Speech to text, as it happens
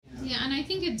Yeah, and I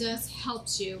think it does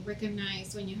helps you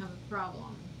recognize when you have a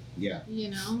problem. Yeah. You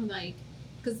know, like,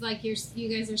 because like you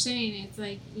guys are saying, it's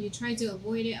like you try to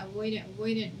avoid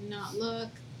it, not look.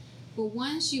 But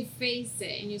once you face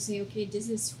it and you say, okay, this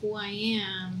is who I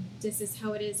am, this is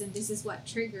how it is, and this is what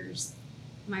triggers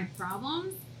my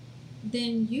problems,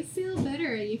 then you feel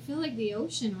better. You feel like the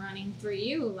ocean running through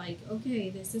you. Like, okay,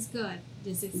 this is good.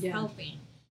 This is helping.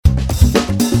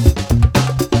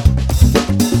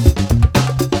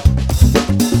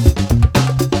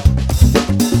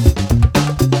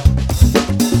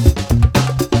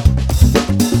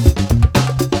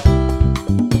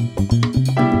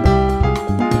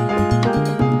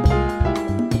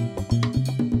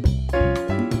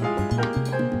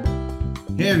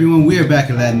 Hey everyone, we are back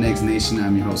at Latinx Nation.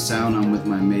 I'm your host Sal, and I'm with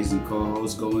my amazing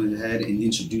co-host. Go ahead and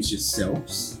introduce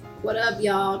yourselves. What up,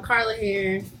 y'all? Carla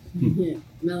here.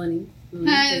 Melanie.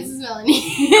 Hi, this is Melanie.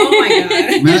 Oh my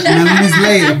god. Melanie's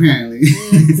late, apparently.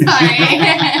 Sorry.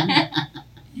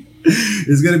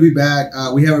 It's gonna be back.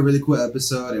 We have a really cool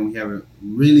episode, and we have a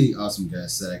really awesome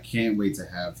guest that I can't wait to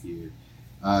have here,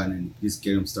 and then just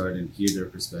get them started and hear their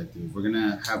perspective. We're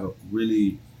gonna have a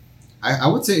really, I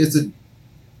would say it's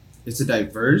a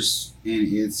diverse and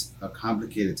it's a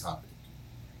complicated topic,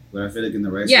 but I feel like in the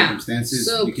right circumstances,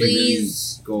 so we can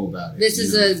please, really go about it. This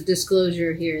is a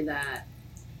disclosure here that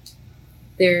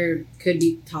there could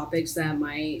be topics that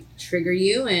might trigger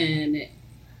you and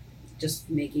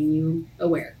just making you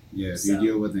aware. Yeah, if you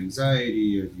deal with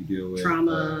anxiety, or if you deal with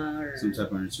trauma, or some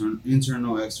type of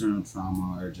internal, external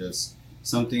trauma, or just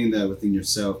something that within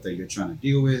yourself that you're trying to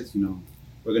deal with,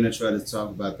 we're gonna try to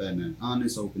talk about that in an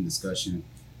honest, open discussion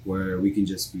where we can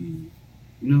just be,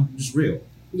 just real.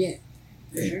 Yeah,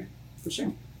 for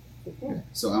sure. Okay.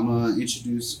 So I'm gonna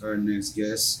introduce our next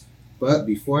guest, but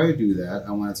before I do that,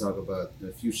 I want to talk about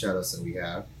the few shout outs that we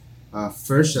have.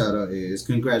 First shout out is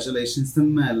congratulations to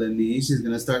Melanie. She's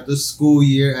gonna start the school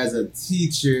year as a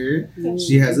teacher.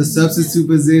 She has a substitute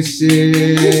position,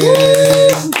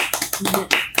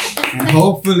 and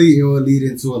hopefully it will lead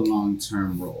into a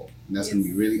long-term role. And that's gonna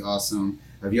be really awesome.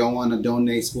 If y'all want to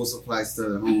donate school supplies to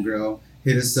the homegirl,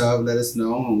 hit us up, let us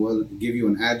know, and we'll give you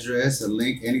an address, a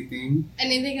link, anything.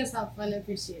 Anything is helpful and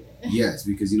appreciate it. Yes,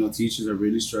 because teachers are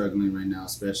really struggling right now,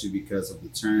 especially because of the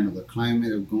turn of the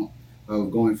climate of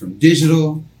going from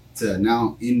digital to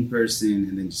now in person,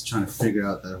 and then just trying to figure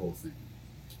out that whole thing.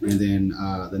 And then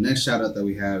the next shout out that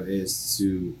we have is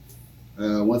to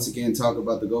once again talk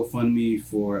about the GoFundMe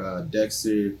for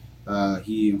Dexter.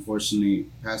 He unfortunately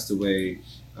passed away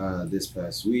this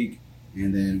past week,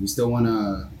 and then we still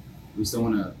wanna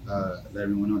let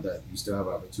everyone know that you still have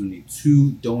opportunity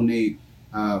to donate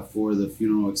for the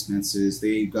funeral expenses.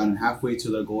 They've gotten halfway to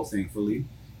their goal, thankfully,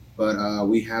 but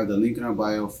we have the link in our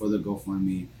bio for the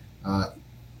GoFundMe,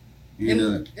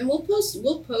 and we'll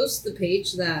post the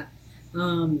page that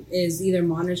is either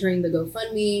monitoring the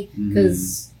GoFundMe,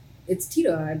 because it's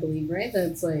Tito, I believe, right?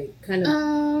 That's like kind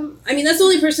of. I mean, that's the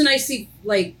only person I see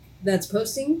like that's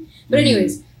posting. But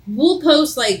anyways, we'll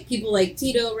post like people like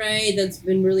Tito, right? That's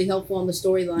been really helpful on the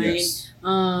storyline. Yes.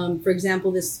 For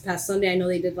example, this past Sunday, I know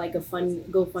they did like a fun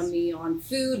GoFundMe on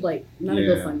food, like not a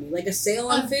GoFundMe, like a sale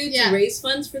on food to raise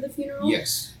funds for the funeral.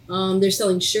 Yes. They're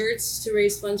selling shirts to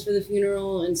raise funds for the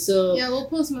funeral, and so we'll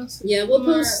post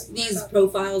these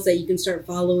profiles that you can start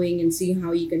following and see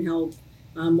how you can help,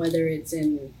 whether it's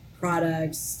in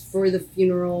products for the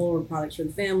funeral or products for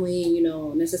the family,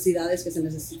 necesidades que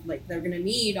se like they're gonna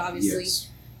need, obviously. Yes.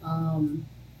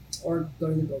 Or go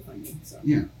to the GoFundMe. So.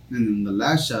 Yeah, and then the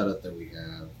last shout out that we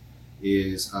have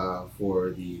is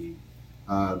for the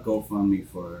GoFundMe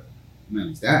for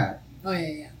Melanie's dad. Oh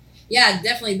yeah,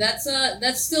 definitely.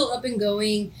 That's still up and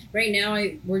going right now.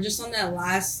 We're just on that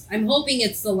last. I'm hoping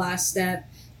it's the last step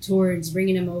towards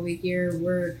bringing him over here.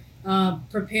 We're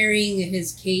preparing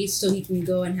his case so he can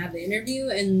go and have the interview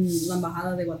in La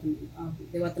Embajada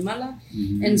de Guatemala.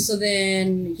 And so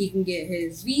then he can get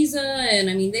his visa, and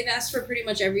I mean they've asked for pretty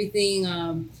much everything.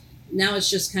 Now it's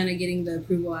just kind of getting the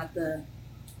approval at the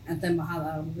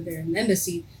Embajada over there in the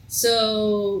embassy.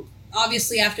 So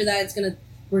obviously after that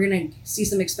we're gonna see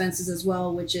some expenses as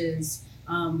well, which is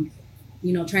trying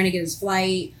to get his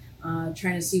flight, trying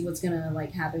to see what's gonna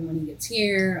like happen when he gets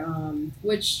here,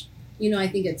 which I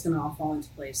think it's going to all fall into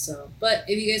place. So, but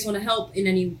if you guys want to help in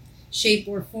any shape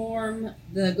or form,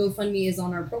 the GoFundMe is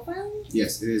on our profile.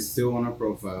 Yes, it is still on our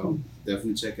profile.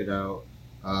 Definitely check it out.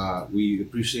 We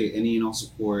appreciate any and all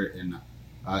support, and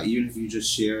even if you just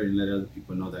share and let other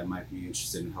people know that might be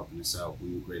interested in helping us out, we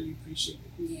would greatly appreciate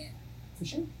it. Yeah, for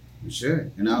sure. For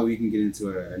sure. And now we can get into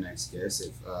our next guest.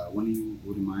 If one of you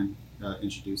wouldn't mind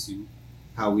introducing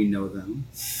how we know them.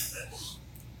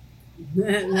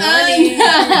 Melanie.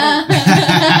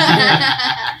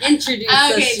 Introduce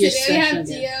us Okay, to your today we have special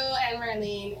guest. Gio and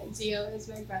Marlene. Gio is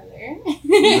my brother.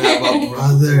 You have a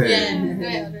brother. Yeah,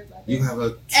 my older brother. You have a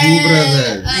two And,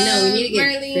 brothers. I know, we need to get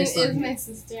Marlene Chris on is here. my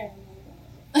sister.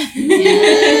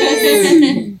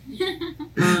 Yes.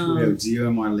 We have Um, Gio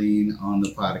and Marlene on the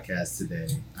podcast today.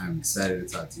 I'm excited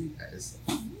to talk to you guys.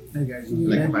 Hey guys,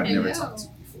 Like if I've never Hello. talked to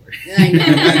you before. I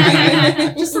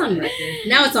know. Just on record.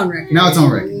 Now it's on record. Now it's on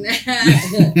record.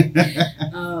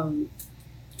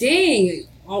 Dang.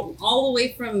 All the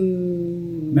way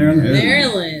from Maryland.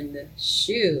 Maryland.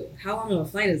 Shoot. How long of a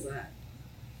flight is that?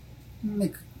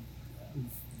 like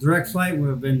direct flight would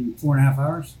have been 4.5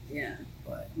 hours, Yeah.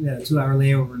 but we had a 2-hour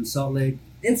layover in Salt Lake.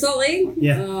 In Salt Lake?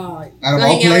 Yeah. Oh, Out of go all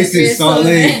hang out with places, Chris Salt over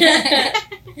Lake. there.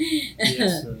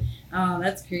 Yes, Oh,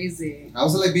 that's crazy. I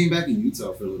was like being back in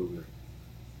Utah for a little bit.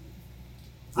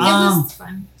 It was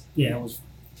fun. yeah, it was.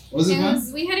 Was it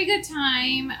fun? We had a good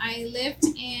time. I lived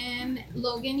in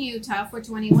Logan, Utah for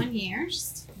 21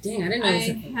 years. Dang, I didn't know it was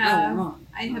I that have- long.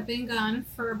 I have been gone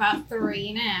for about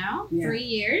 3 now, Yeah. 3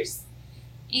 years.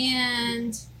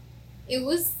 And it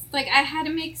was like I had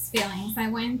mixed feelings. I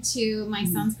went to my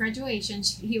son's graduation.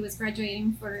 He was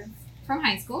graduating from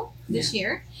high school this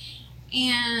year.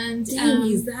 And Dang,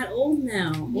 he's that old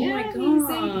now. Oh yeah, my he'll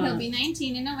god. be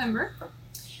 19 in November.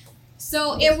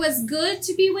 So it was good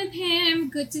to be with him,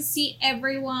 good to see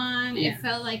everyone. Yeah. It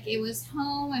felt like it was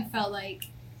home. I felt like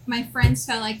my friends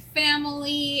felt like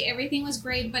family. Everything was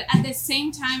great. But at the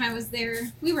same time,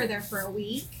 we were there for a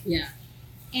week. Yeah.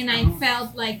 And I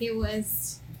felt like it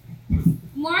was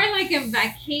more like a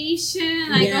vacation.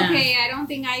 Like, Yeah. okay, I don't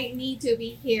think I need to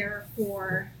be here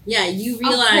for Yeah, you a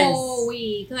realize. whole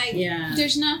week. Like, Yeah.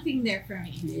 there's nothing there for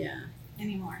me Yeah.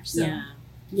 anymore. So. Yeah.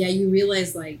 Yeah, you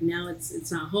realize like now it's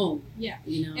not home. Yeah.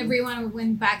 You know. Everyone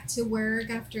went back to work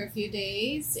after a few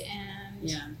days, and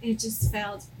Yeah. it just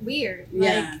felt weird.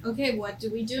 Yeah. Like, okay, what do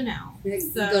we do now? Like,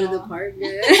 So- go to the park.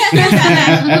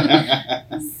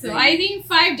 So I think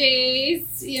 5 days,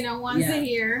 once Yeah. a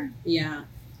year Yeah.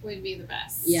 would be the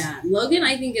best. Yeah. Logan,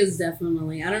 I think is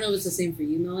definitely. I don't know if it's the same for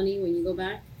you, Melanie, when you go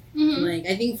back. Mhm. Like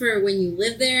I think for when you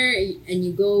live there and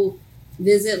you go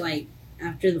visit like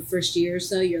after the first year or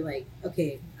so, you're like,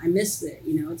 okay, I missed it.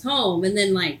 It's home. And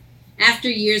then like after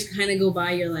years kind of go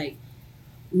by, you're like,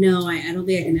 no, I don't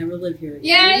think I can ever live here again.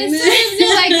 Yeah, it's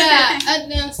just like a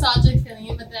nostalgic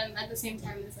feeling, but then at the same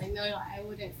time, it's like, no, I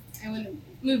wouldn't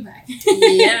move back.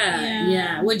 yeah.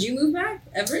 Yeah. Would you move back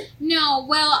ever? No,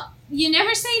 well, you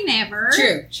never say never.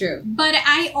 True. But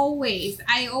I always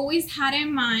had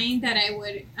in mind that I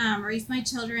would raise my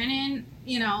children in,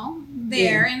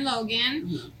 there in Logan,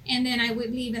 Mhm. and then I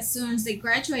would leave as soon as they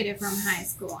graduated from high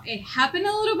school. It happened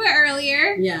a little bit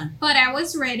earlier, Yeah. but I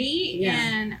was ready, Yeah.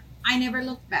 and I never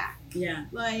looked back. Yeah.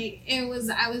 Like I was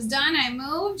done. I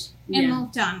moved and Yeah.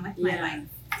 moved on with my Yeah. life.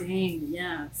 Dang.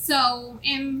 Yeah. So,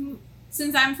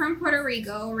 since I'm from Puerto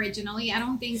Rico originally, I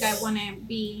don't think I want to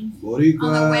be Boricua,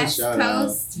 on the West shout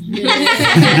Coast.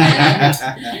 out.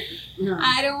 No.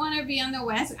 I don't want to be on the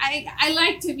West. I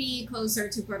like to be closer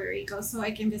to Puerto Rico so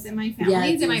I can visit my Yeah,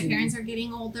 families. it's And my easy. parents are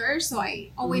getting older, so I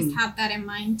always Mhm. have that in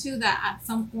mind too. That at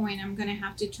some point I'm gonna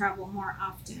have to travel more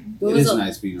often When It was is the-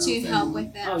 nice being around to family. help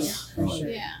with them. Oh yeah, for Oh, sure.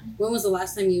 Yeah. When was the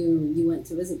last time you went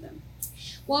to visit them?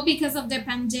 Well, because of the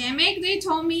pandemic, they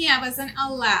told me I wasn't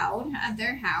allowed at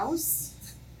their house.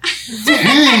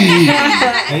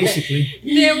 Dang. Basically,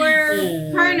 They were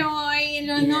Yeah. paranoid.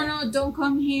 No, Yeah. no, don't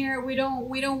come here. We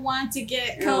don't want to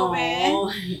get COVID.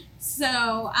 Aw.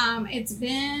 So it's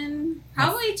been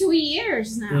probably 2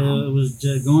 years now. it was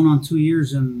going on 2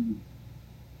 years in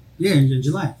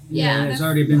July. Yeah, it's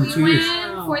already been We 2 went years.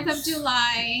 4th of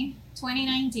July,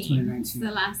 2019. 2019.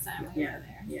 The last time we Yeah. were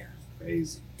there. Yeah.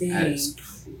 Crazy. Dang. That is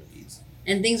crazy.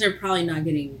 And things are probably not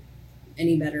getting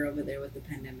any better over there with the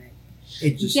pandemic.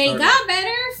 It just They started. got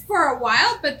better for a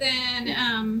while, but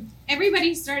then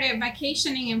everybody started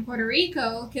vacationing in Puerto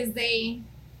Rico because they,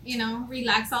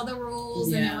 relaxed all the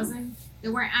rules Yeah. and they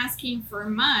weren't asking for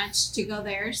much to go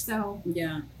there. So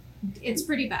Yeah. it's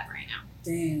pretty bad right now.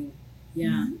 Dang. Yeah.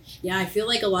 Mm-hmm. Yeah, I feel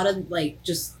like a lot of like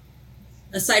just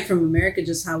aside from America,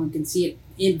 just how we can see it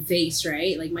in face,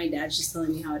 right? Like my dad's just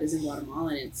telling me how it is in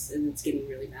Guatemala and it's getting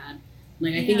really bad.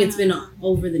 Like I think it's been Yeah.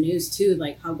 over the news too,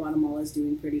 like how Guatemala is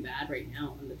doing pretty bad right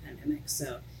now in the pandemic.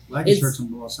 So Well, I just it's- heard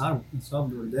some El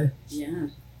Salvador today. yeah.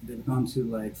 They've gone to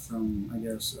like from I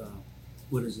guess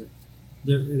what is it?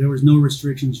 There was no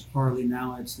restrictions hardly.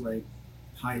 Now it's like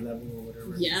high level or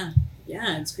whatever. Yeah.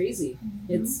 Yeah, it's crazy.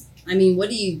 Mm-hmm. It's I mean, what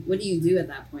do you do at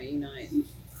that point?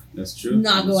 That's true.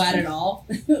 Not go That's out true. at all.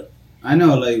 I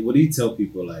know, like, what do you tell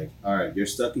people? Like, all right, you're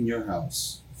stuck in your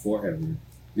house forever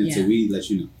until Yeah. we let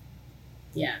you know.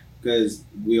 Yeah. Because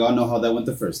we all know how that went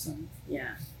the first time.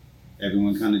 Yeah.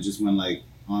 Everyone kind of just went like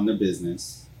on their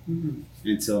business Mm-hmm.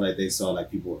 until like they saw like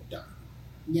people were dying.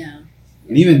 Yeah.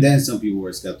 And even then, some people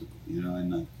were skeptical, you know,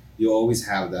 and like you always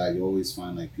have that. You always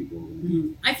find like people. Who are gonna be,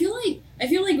 Mhm. I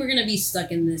feel like we're gonna be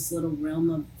stuck in this little realm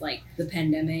of like the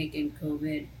pandemic and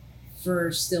COVID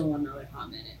for still another hot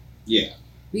minute yeah,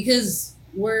 because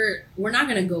we're not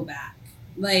gonna go back.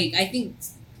 Like I think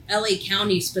LA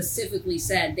County specifically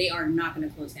said they are not gonna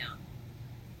close down.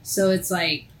 So it's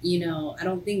like, I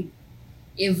don't think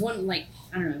if one like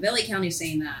I don't know if LA County is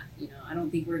saying that, I don't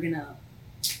think we're gonna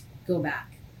go back.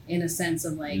 In a sense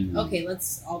of like, Mhm. okay,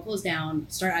 let's all close down,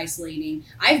 start isolating.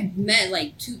 I've met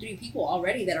like 2-3 people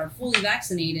already that are fully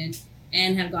vaccinated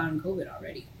and have gotten COVID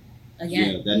already.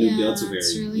 Again, yeah, that new Yeah, Delta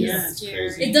it's variant. really yeah, it's scary.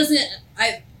 crazy. it doesn't.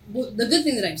 The good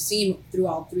thing that I've seen through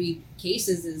all 3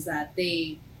 cases is that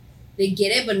they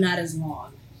get it, but not as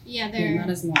long. Yeah, They're they're not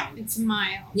as long. it's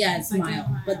mild. Yeah, it's like mild,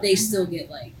 a but they still get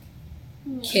like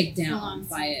kicked Full down on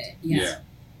by it. Yeah.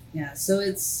 Yeah, so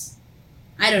it's,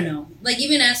 I don't know. Like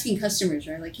even asking customers,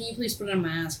 right? Like, can you please put on a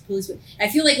mask? Please. I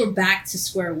feel like we're back to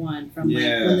square one from like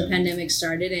Yeah. when the pandemic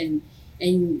started, and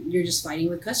you're just fighting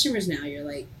with customers now. You're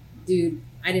like, dude,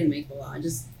 I didn't make the law.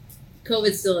 Just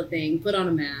COVID's still a thing. Put on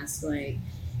a mask, like,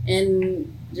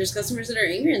 and there's customers that are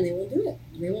angry and they won't do it.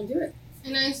 They won't do it.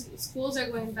 And then schools are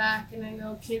going back, and I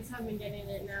know kids have been getting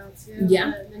it now too.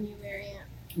 Yeah. The new variant.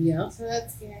 Yeah. So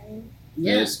that's scary. That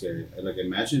Yeah. is scary. Like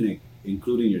imagine it,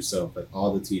 including yourself, like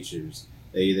all the teachers,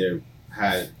 they either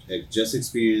had like, just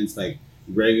experienced like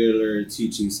regular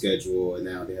teaching schedule, and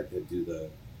now they have to do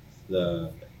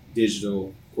the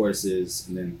digital courses,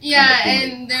 and then Yeah, kind of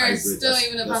doing, and like, there's hybrid. still That's-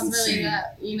 even a that's possibility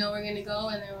insane. that we're gonna go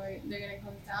and then they're gonna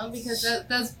close down because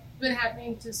that's been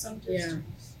happening to some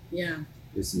districts. Yeah.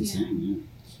 It's insane.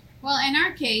 Yeah. Well, in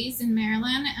our case in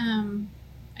Maryland,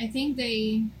 I think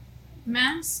the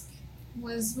mask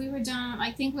we were done.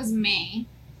 I think was May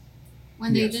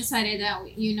when they Yes. decided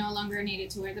that you no longer needed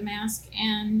to wear the mask,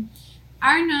 and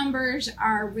our numbers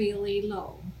are really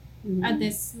low Mhm. at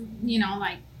this.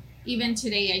 Like even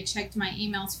today, I checked my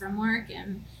emails from work,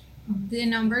 and the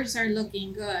numbers are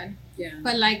looking good. Yeah.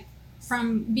 But like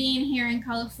from being here in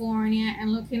California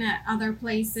and looking at other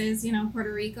places,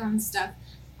 Puerto Rico and stuff,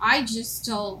 I just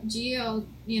told Gio,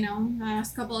 the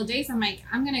last couple of days, I'm like,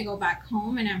 I'm going to go back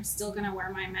home and I'm still going to wear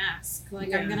my mask.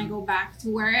 Like, I'm Yeah. going to go back to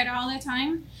wear it all the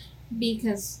time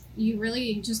because you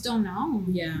really just don't know,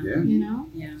 Yeah. Yeah.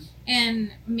 Yeah.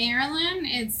 And Maryland,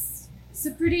 it's a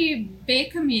pretty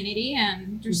big community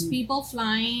and there's Mhm. people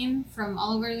flying from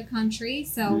all over the country.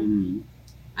 So Mhm.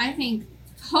 I think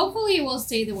hopefully it will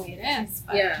stay the way it is.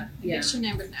 But Yeah. I guess you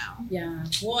never know. Yeah.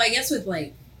 Well, I guess with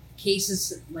like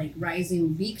cases like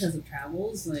rising because of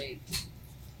travels, like,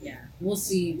 yeah, we'll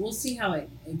see how it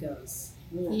goes.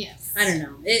 Yes. I don't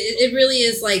know. It really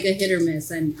is like a hit or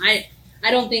miss, and I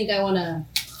don't think I want to.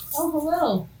 Oh,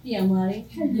 hello, yeah, Marty.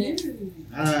 Are you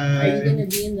Hi. gonna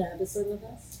be in the episode with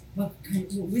us? What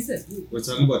is it? We're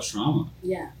talking about trauma.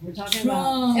 Yeah, we're talking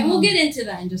Trauma. about, and we'll get into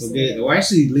that in just a little. We're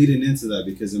actually leading into that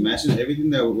because imagine everything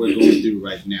that we're going through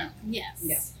right now. Yes.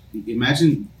 Yeah.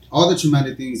 Imagine all the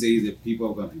traumatic things that either people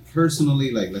have gone through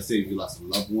personally, like let's say if you lost a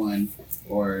loved one,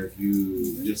 or if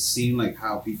you just seen like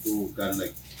how people got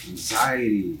like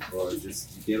anxiety, or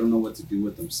just they don't know what to do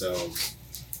with themselves,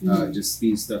 just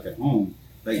being stuck at home.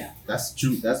 Like Yeah. that's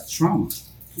true. That's trauma.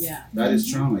 Yeah. That is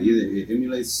trauma. Either it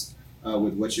emulates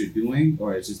with what you're doing,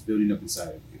 or it's just building up inside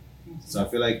of you. So I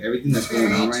feel like everything that's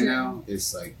going on right Very now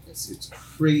is like it's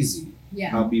crazy Yeah.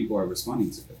 how people are responding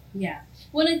to it. Yeah.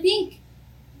 Well, I think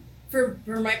for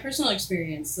my personal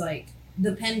experience, like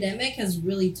the pandemic has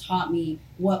really taught me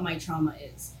what my trauma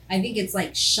is. I think it's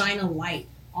like shine a light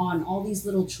on all these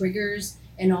little triggers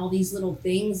and all these little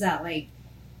things that like,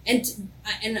 and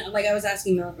like I was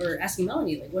asking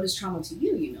Melanie, like, what is trauma to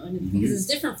you? And because it's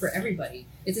different for everybody.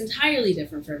 It's entirely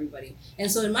different for everybody. And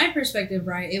so in my perspective,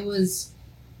 right, it was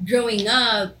growing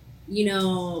up,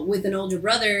 with an older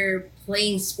brother,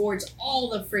 playing sports all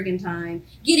the friggin' time,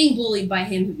 getting bullied by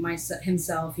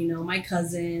himself, my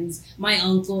cousins, my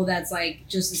uncle that's like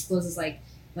just as close as like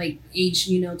age,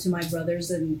 to my brothers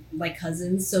and like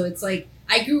cousins. So it's like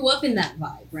I grew up in that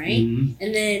vibe, right? Mhm.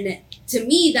 And then to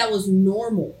me that was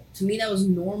normal.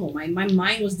 My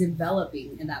mind was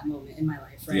developing in that moment in my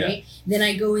life, right? Yeah. Then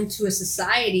I go into a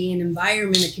society, an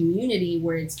environment, a community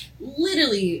where it's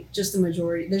literally just a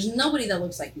majority. There's nobody that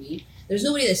looks like me. There's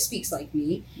nobody that speaks like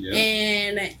me. Yeah.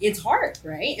 And it's hard,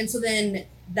 right? And so then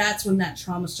that's when that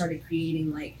trauma started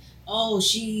creating like, oh,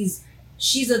 she's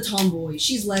she's a tomboy,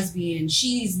 she's lesbian,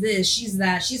 she's this, she's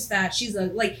that, she's fat, she's a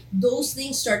like those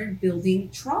things started building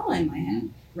trauma in my head,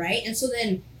 right? And so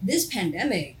then this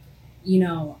pandemic, you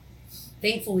know,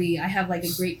 thankfully I have like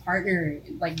a great partner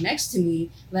like next to me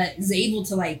that is able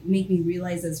to like make me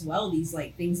realize as well these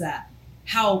like things that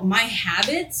how my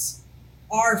habits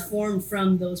are formed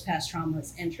from those past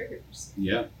traumas and triggers.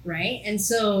 Yeah. Right? And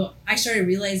so I started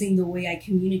realizing the way I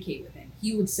communicate with him.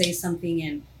 He would say something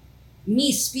and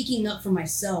me speaking up for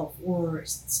myself or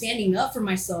standing up for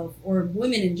myself or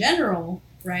women in general,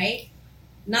 right?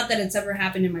 Not that it's ever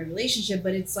happened in my relationship,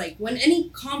 but it's like when any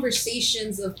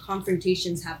conversations of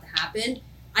confrontations have to happen,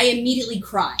 I immediately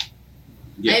cry.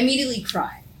 Yeah. I immediately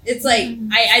cry. It's like,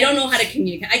 I don't know how to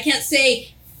communicate. I can't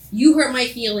say, you hurt my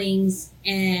feelings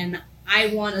and I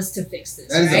want us to fix this,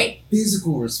 That is right? a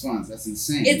physical response. That's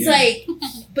insane. It's like,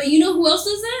 but you know who else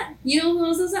does that? You know who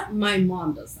else does that? My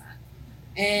mom does that.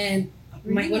 And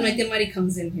when my Timari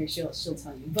comes in here, she'll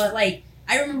tell you. But like,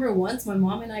 I remember once my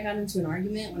mom and I got into an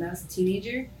argument when I was a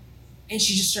teenager, and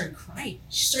she just started crying.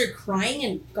 She started crying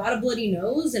and got a bloody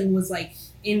nose and was like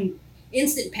in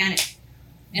instant panic.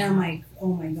 And I'm like,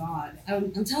 oh my God.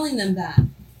 I'm telling them that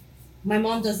my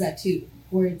mom does that too,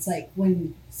 where it's like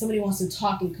when somebody wants to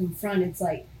talk and confront, it's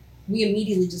like we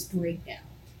immediately just break down.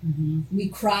 Mm-hmm. We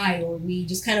cry or we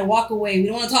just kind of walk away. We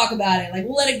don't want to talk about it. Like,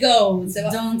 we'll let it go. And so,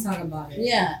 Don't talk about it.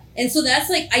 yeah. And so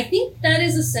that's like, I think that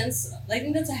is a sense, I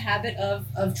think that's a habit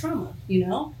of trauma, you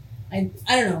know? I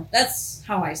don't know. That's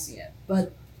how I see it.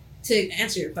 But to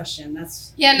answer your question,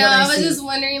 that's Yeah, no, what I was see. just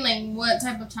wondering like what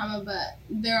type of trauma, but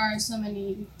there are so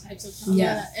many types of trauma,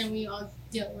 Yeah. and we all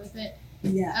deal with it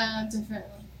Yeah.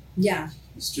 differently. Yeah.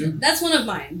 It's true. That's one of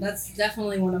mine. That's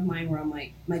definitely one of mine where I'm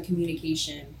like, my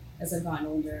communication as I've gotten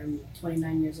older, I'm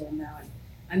 29 years old now, and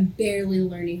I'm barely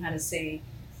learning how to say,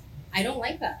 I don't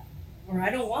like that, or I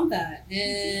don't want that,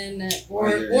 and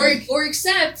or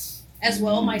accept as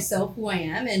well myself who I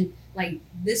am, and like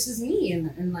this is me,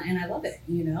 and I love it,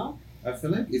 you know. I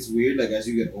feel like it's weird. Like as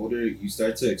you get older, you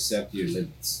start to accept your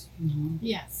limits.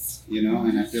 Yes. You know,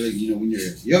 and I feel like when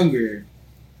you're younger,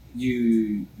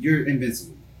 you're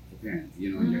invincible, apparently.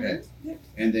 You know, in your head,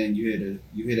 and then you hit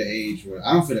an age where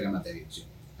I don't feel like I'm at that age yet.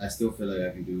 I still feel like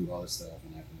I can do all this stuff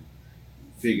and I can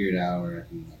figure it out, or I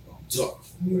can like, oh, I'm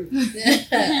tough,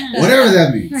 whatever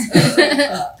that means.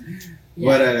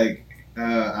 But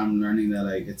I'm learning that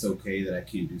like it's okay that I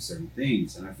can't do certain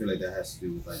things, and I feel like that has to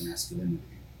do with like masculinity,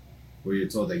 where you're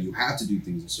told that you have to do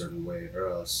things a certain way, or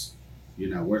else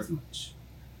you're not worth much,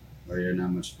 or you're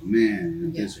not much of a man,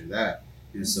 you're this or that.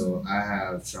 And so I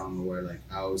have trauma where like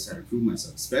I always had to prove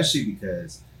myself, especially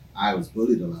because I was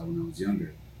bullied a lot when I was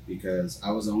younger, because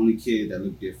I was the only kid that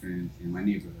looked different in my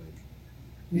neighborhood,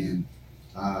 and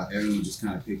everyone just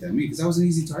kind of picked at me because I was an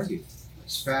easy target. I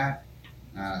was fat,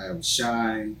 I was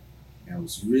shy, I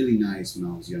was really nice when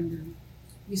I was younger.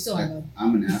 You still are though.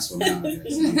 I'm an asshole now, I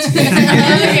guess. Okay.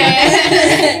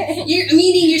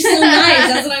 You're still nice.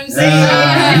 That's what I'm saying.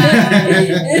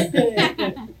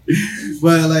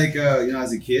 But like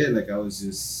as a kid, like I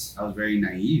was very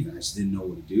naive and I just didn't know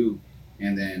what to do.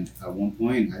 And then at one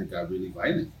point I got really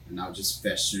violent and I was just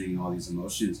festering all these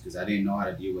emotions because I didn't know how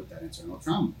to deal with that internal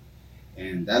trauma.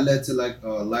 And that led to like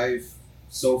a life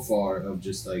so far of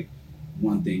just like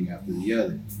one thing after the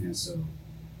other. And so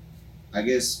I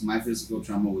guess my physical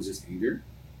trauma was just anger,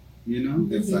 you know,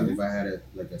 if I had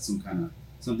some kind of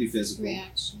something physical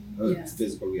Reaction.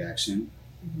 physical reaction.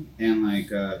 And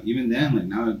like even then, like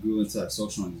now I grew into like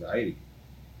social anxiety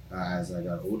as I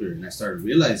got older, and I started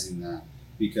realizing that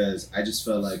because I just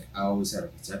felt like I always had to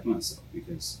protect myself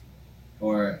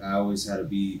or I always had to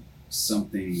be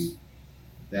something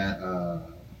that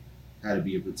had to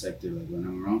be a protector. Like when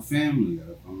I'm around family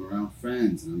or if I'm around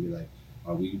friends, and I'll be like,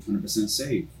 are we 100%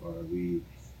 safe,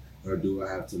 or do I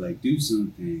have to like do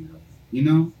something? You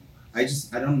know, I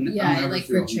don't. Yeah, I I never like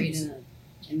feel portrayed 100%.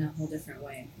 in a whole different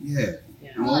way. Yeah.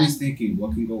 Yeah. I'm always thinking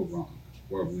what can go wrong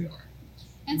where we are.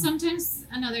 And sometimes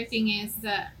another thing is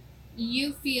that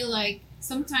you feel like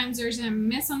sometimes there's a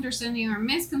misunderstanding or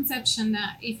misconception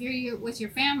that if you're with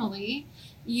your family,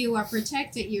 you are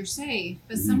protected, you're safe.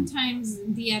 But sometimes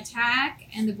the attack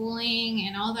and the bullying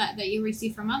and all that you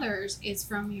receive from others is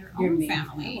from your own main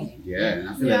family. Yeah, and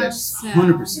I feel Yeah, like that's so-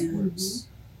 100% worse.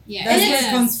 Yeah, That's it what is.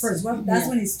 comes first. Well, that's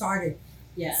when it started.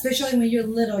 Yeah. Especially when you're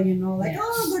little, you know, like, Yeah.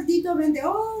 oh, gordito vente,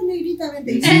 oh, negrita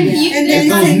vente. And And you- then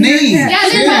Those it's in your names. head. Yeah,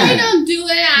 they Yeah. probably don't do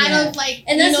it out Yeah. of like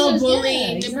And that's what-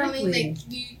 bullying. yeah, They probably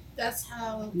exactly. like that's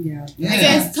how Yeah. Yeah. I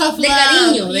guess tough De love.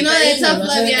 cariño, You de know, cariño, it's tough that's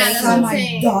love. what Yeah, they that's How what I'm my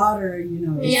saying. daughter, you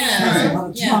know, Yeah. has a lot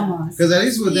of Yeah. trauma. Because at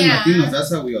least with them Yeah. Latinos,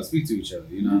 that's how we all speak to each other,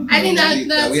 you know? I think that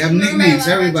that's we have where my nicknames,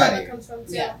 trauma everybody. comes from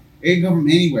too. Yeah. It can come from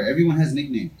anywhere. Everyone has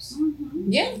nicknames,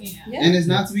 Yeah. Yeah. Yeah. and it's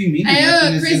not to be mean. or I nothing,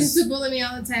 know it's Chris just- used to bully me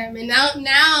all the time, and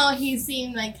now he's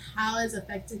seen like how it's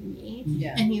affected me,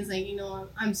 Yeah. and he's like,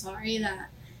 I'm sorry that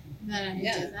I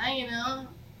Yeah. did that,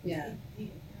 Yeah.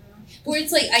 Where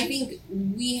it's like, I think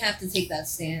we have to take that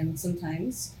stand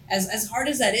sometimes. As hard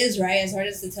as that is, right? As hard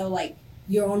as to tell, like,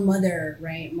 your own mother,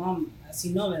 right? Mom,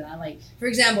 así no, ¿verdad? Like, for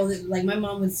example, like, my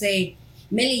mom would say,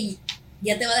 Meli,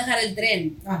 ya te va a dejar el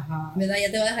tren. Ajá. ¿Verdad? Ya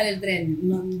te va a dejar el tren.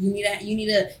 No, you need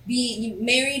to be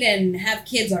married and have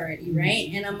kids already, right?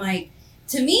 And I'm like,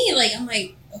 to me, like, I'm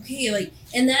like, okay, like,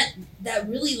 and that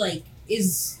really, like,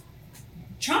 is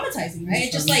traumatizing, right?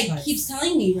 It just like Traumatized. keeps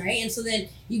telling me, right? And so then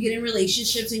you get in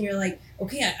relationships and you're like,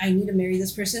 okay, I need to marry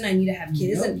this person, I need to have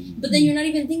kids, Yep. but then you're not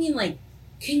even thinking like,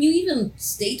 can you even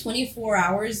stay 24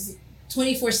 hours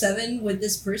 24/7 with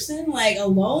this person, like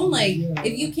alone, like Yeah.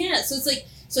 if you can't. So it's like,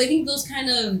 so I think those kind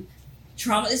of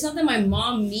trauma, it's not that my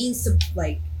mom means to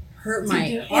like hurt my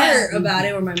do- heart about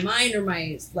it or my mind or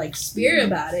my like spirit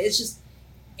about it. It's just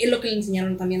es lo que le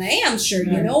enseñaron también a ella, I'm sure,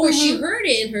 you Right. know, or she heard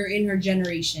it in her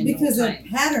generation. Because all of the time.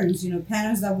 patterns,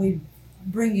 patterns that we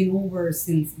bringing over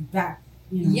since back,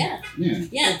 Yeah, Yeah.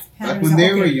 yeah, It's Back patterns when that-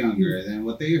 they were okay, younger than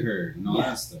what they heard and all Yeah.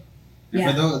 that stuff. And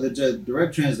Yeah. for those, the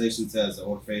direct translation says the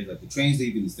old phrase like the train's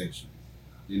leaving the station.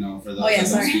 For those Oh, yeah, that don't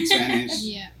sorry. speak Spanish.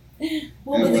 Yeah.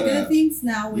 Well, but the And, good things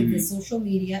now with the mhm. social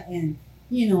media and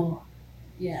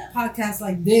yeah, podcasts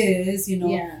like this,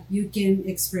 yeah, you can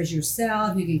express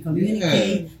yourself, you can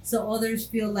communicate, so others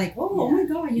feel like, oh Yeah. my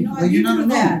God, Like, I've you're been not through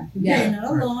that. alone. Yeah. You're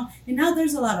not alone. And now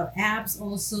there's a lot of apps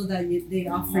also that they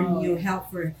offer Oh, you yeah. help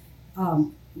for,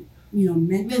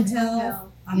 mental health.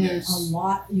 I mean, Yes. a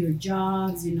lot, your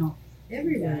jobs,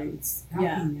 everywhere it's Yeah.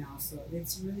 happening now. So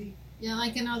it's really, Yeah,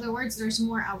 like in other words, there's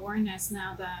more awareness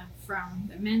now from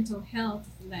the mental health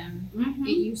than it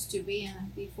used to be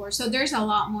before. So there's a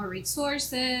lot more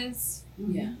resources.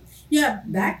 yeah, Yeah,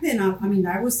 back then, I mean,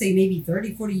 I would say maybe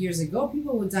 30, 40 years ago,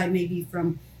 people would die maybe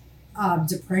from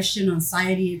depression,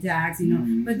 anxiety attacks,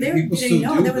 Mhm. but they People didn't still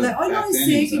know. do, They were but like, oh, no, back I'm then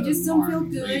sick, it was you at just don't feel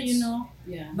alarming good, rates.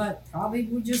 yeah. But probably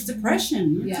with just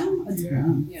depression. Yeah.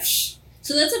 Yeah. Yeah.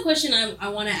 So that's a question I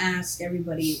want to ask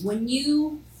everybody. When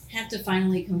you have to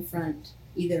finally confront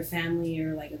either family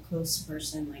or like a close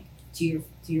person, like to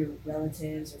your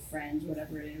relatives or friends,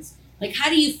 whatever it is, like how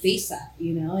do you face that?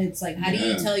 It's like how do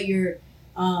you Yeah. tell your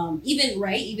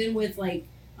even with like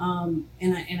and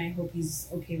I hope he's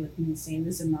okay with me saying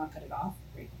this and not cut it off.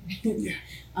 Right?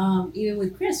 Yeah. Even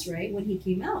with Chris, right, when he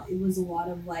came out, it was a lot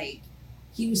of like.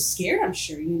 He was scared, I'm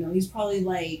sure. He's probably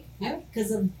like,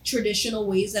 because of traditional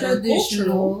ways that our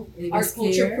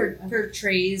culture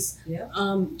portrays Yeah.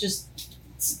 just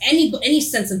any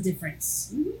sense of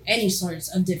difference, any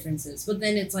sorts of differences. But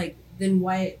then it's like, then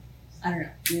why? I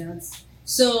don't know.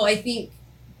 So I think,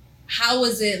 how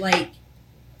was it like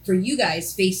for you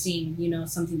guys facing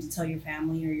something to tell your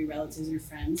family or your relatives or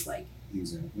friends like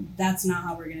Exactly. that's not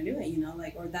how we're gonna do it,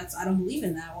 like, or I don't believe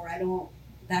in that, or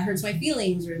that hurts my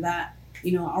feelings, or that.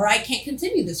 Or I can't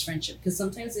continue this friendship, because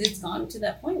sometimes it's gone to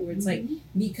that point where it's like,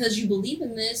 because you believe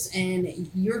in this and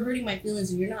you're hurting my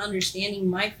feelings and you're not understanding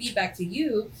my feedback to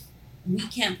you, we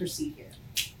can't proceed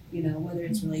here, whether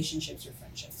it's relationships or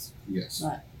friendships. Yes.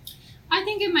 But I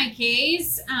think in my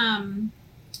case,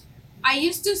 I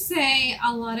used to say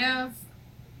a lot of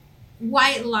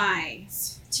white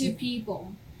lies to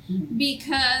people Mhm.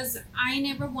 because I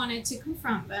never wanted to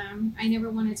confront them. I never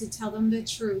wanted to tell them the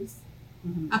truth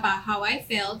Mhm. about how I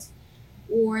felt.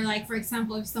 Or like, for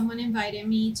example, if someone invited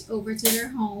me over to their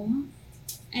home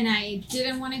and I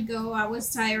didn't want to go, I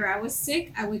was tired, I was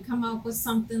sick, I would come up with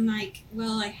something like,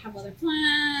 well, I have other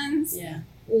plans, yeah,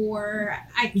 or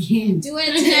I can't do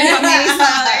it today, but maybe some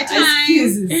other time.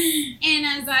 Excuses. And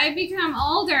as I become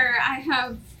older, I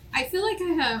feel like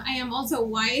I am also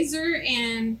wiser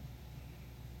and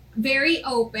very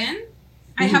open.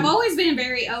 I have always been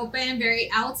very open, very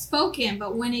outspoken,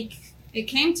 but when it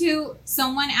came to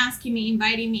someone asking me,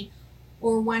 inviting me,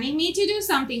 or wanting me to do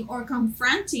something, or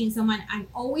confronting someone, I've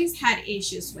always had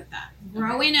issues with that.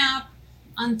 Growing up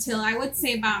until I would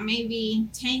say about maybe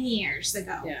 10 years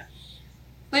ago. Yeah.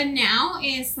 But now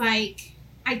it's like,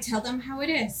 I tell them how it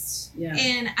is. yeah,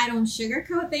 And I don't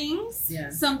sugarcoat things. Yeah.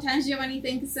 Sometimes Giovanni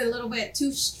thinks it's a little bit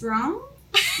too strong.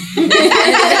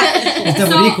 It's the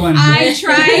So boricua.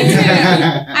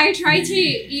 I try to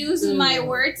use my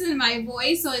words and my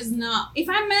voice so it's not, if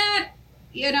I'm mad, I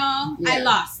Yeah.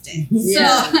 lost it.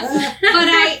 Yeah. So, but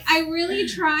I really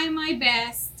try my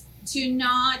best to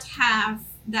not have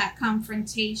that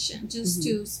confrontation, just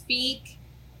to speak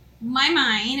my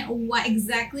mind,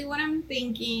 exactly what I'm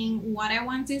thinking, what I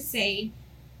want to say,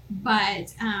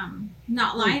 but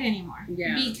not lied anymore.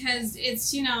 Yeah. Because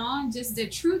it's, just the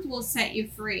truth will set you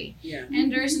free. Yeah.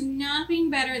 And there's nothing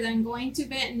better than going to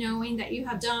bed knowing that you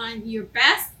have done your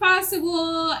best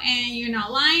possible and you're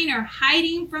not lying or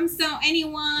hiding from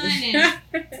anyone. And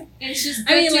it's just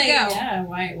good to go. Yeah,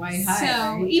 why hide?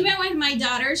 So right? even with my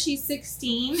daughter, she's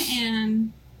 16,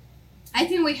 and I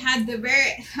think we had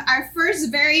our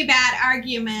first very bad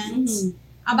argument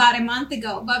about a month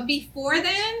ago. But before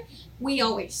then, we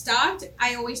always talked.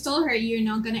 I always told her, you're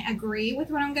not going to agree with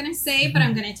what I'm going to say, but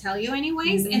I'm going to tell you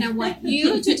anyways. And I want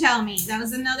you to tell me. That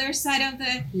was another side of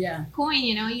the coin.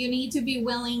 You need to be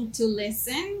willing to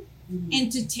listen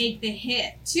and to take the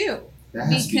hit too.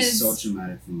 That has to be so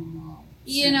traumatic for my mom.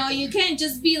 You can't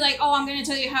just be like, oh, I'm going to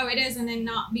tell you how it is and then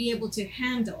not be able to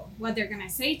handle what they're going to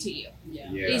say to you.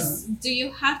 Do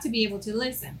you have to be able to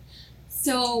listen?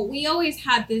 So we always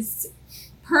had this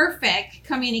perfect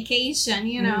communication,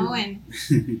 and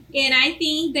I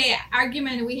think the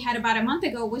argument we had about a month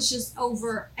ago was just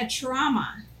over a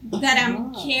trauma that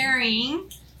I'm carrying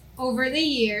over the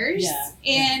years.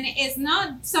 And it's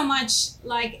not so much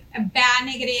like a bad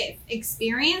negative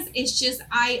experience. It's just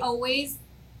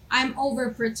I'm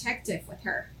overprotective with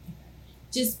her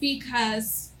just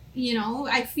because,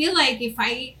 I feel like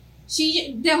the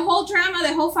whole trauma,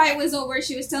 the whole fight was over.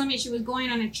 She was telling me she was going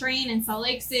on a train in Salt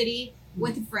Lake City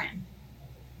with a friend.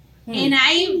 And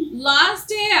I lost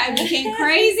it. I became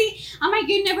crazy. I'm like,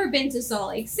 you've never been to Salt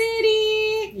Lake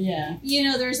City.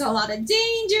 There's a lot of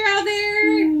danger out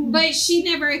there. But she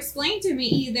never explained to me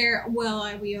either,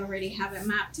 well, we already have it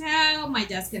mapped out. My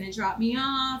dad's going to drop me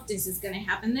off. This is going to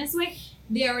happen this way.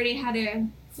 They already had a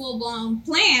full-blown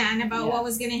plan about what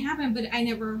was going to happen, but I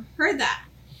never heard that.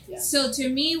 So to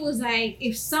me, it was like,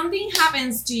 if something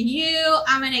happens to you,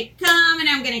 I'm going to come and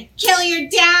I'm going to kill your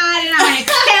dad and I'm going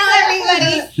to kill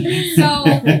everybody. So,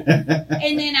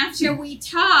 and then after we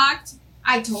talked,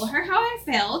 I told her how I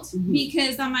felt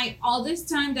because I'm like, all this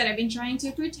time that I've been trying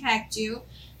to protect you.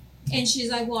 And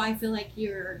she's like, well, I feel like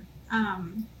you're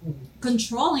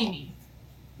controlling me.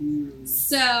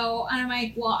 So I'm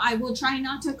like, well, I will try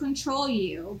not to control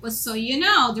you. But so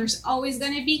there's always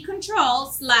going to be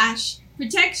control /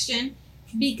 protection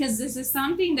because this is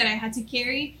something that I had to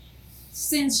carry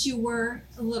since you were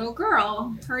a little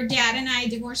girl. Her dad and I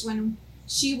divorced when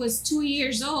she was 2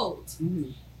 years old.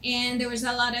 And there was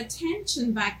a lot of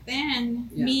tension back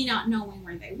then, me not knowing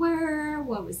where they were,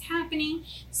 what was happening.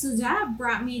 So that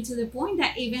brought me to the point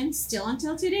that even still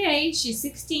until today, she's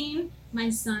 16,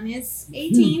 my son is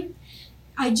 18,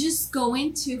 I just go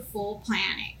into full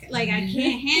panic. Like, I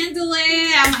can't handle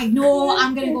it. I'm like, no,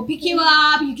 I'm going to go pick you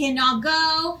up. You cannot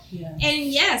go. And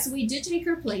yes, we do take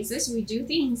her places. We do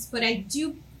things. But I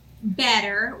do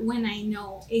better when I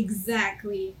know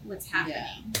exactly what's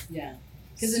happening.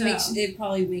 Because it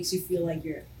probably makes you feel like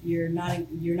you're not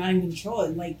in control.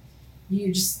 Like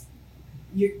you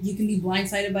can be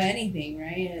blindsided by anything,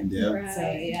 right? And so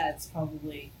it's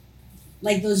probably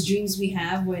like those dreams we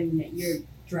have when you're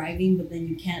driving, but then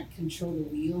you can't control the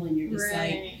wheel, and you're just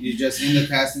like you're just in the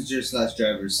passenger /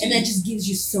 driver's seat, and that just gives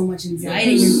you so much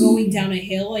anxiety. You're going down a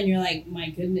hill, and you're like, my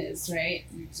goodness, right?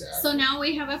 Exactly. So now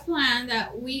we have a plan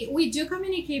that we do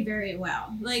communicate very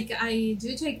well. Like, I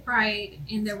do take pride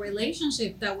in the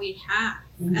relationship that we have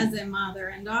as a mother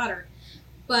and daughter,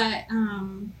 but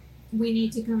we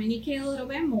need to communicate a little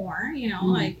bit more,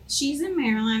 like she's in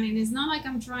Maryland and it's not like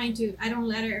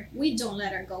we don't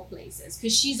let her go places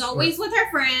because she's always with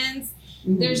her friends.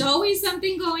 There's always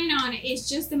something going on. It's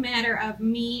just a matter of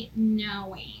me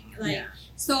knowing,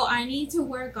 so I need to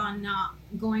work on not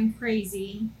going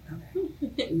crazy.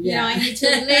 I need to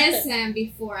listen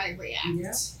before I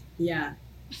react.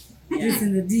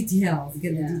 Listen the details.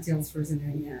 Get the details first, and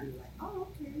then you're like, oh,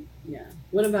 okay.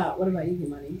 What about you,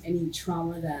 Imani? Any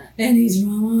trauma that? Any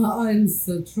trauma? I'm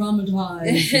so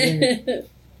traumatized.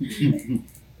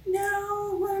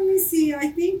 No, let me see. I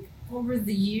think over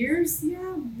the years,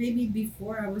 maybe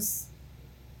before I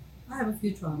have a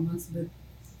few traumas, but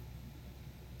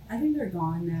I think they're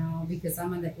gone now because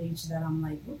I'm at the age that I'm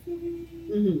like,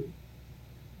 okay,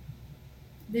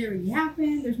 they already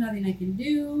happened. There's nothing I can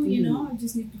do. I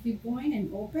just need to keep going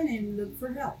and open and look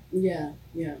for help.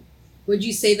 Would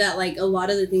you say that like a lot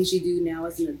of the things you do now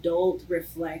as an adult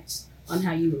reflect on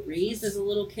how you were raised as a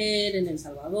little kid in El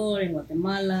Salvador, in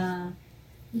Guatemala?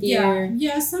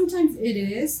 Yeah, sometimes it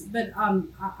is, but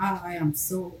I am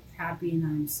so happy and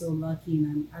I'm so lucky,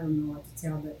 and I don't know what to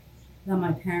tell, but that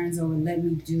my parents always let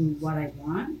me do what I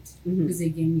want because they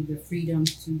gave me the freedom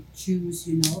to choose,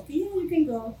 okay, you can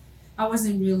go. I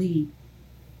wasn't really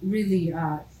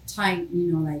tight,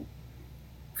 like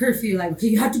curfew, like, okay,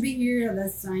 you have to be here at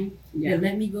this time. Yeah. They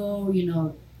let me go, you know,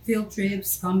 field trips,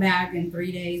 come back in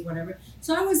 3 days, whatever. So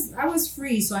I was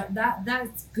free. So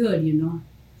that's good, you know.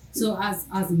 So as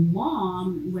a mom,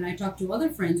 when I talk to other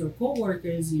friends or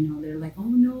coworkers, you know, they're like,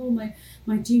 oh no,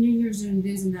 my teenagers doing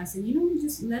this and that. I said, you know,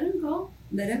 just let them go,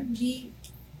 let them be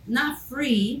not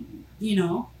free, you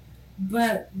know,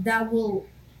 but they will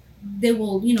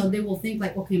think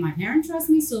like, okay, my parents trust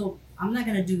me, so I'm not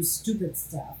gonna do stupid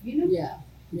stuff, you know. Yeah.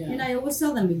 Yeah. And I always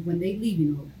tell them when they leave, you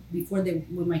know,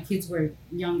 when my kids were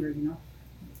younger, you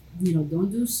know,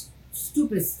 don't do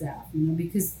stupid stuff, you know,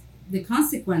 because the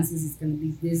consequences is going to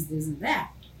be this, and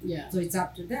that. Yeah. So it's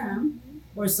up to them.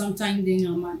 Or sometimes, you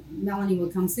know, Melanie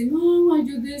will come say, "Oh, I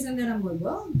do this," and then I'm like,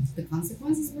 "Well, the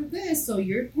consequences were this, so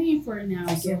you're paying for it now.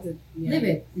 Like So you have to live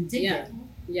it and take Yeah. it."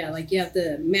 Yeah, like you have to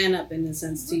man up in a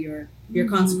sense to your Mhm.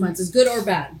 consequences, good or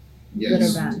bad. Good or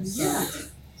Yes. bad.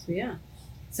 So yeah.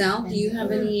 Sal, do you have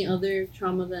any other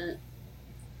trauma that?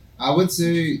 I would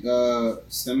say,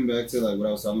 stemming back to like what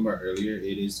I was talking about earlier,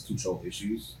 it is control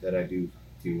issues that I do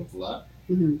deal with a lot.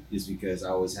 Mm-hmm. Is because I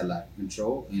always had lack of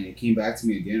control, and it came back to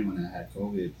me again when I had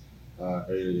COVID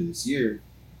earlier this year,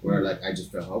 where like I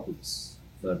just felt helpless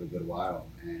for like a good while,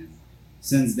 and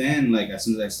since then, like as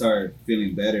soon as I started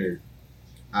feeling better,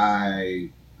 I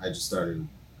just started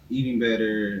eating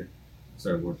better,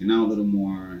 started working out a little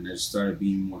more, and I just started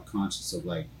being more conscious of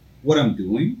like what I'm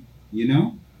doing, you know,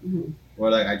 Mm-hmm.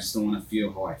 or like I just don't want to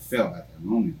feel how I felt at that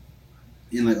moment,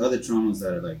 and like other traumas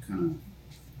that are like kind of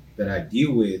that I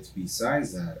deal with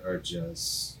besides that are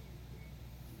just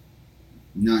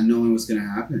not knowing what's gonna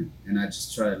happen, and I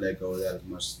just try to let go of that as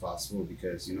much as possible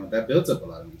because you know that builds up a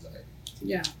lot of anxiety.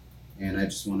 Yeah. And I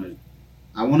just want to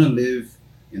live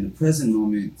in the present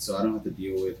moment so I don't have to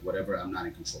deal with whatever I'm not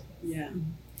in control of. Yeah.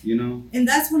 You know? And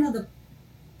that's one of the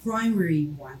primary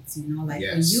ones, you know, like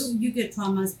Yes. when you get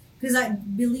traumas. Because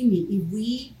believe me, if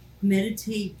we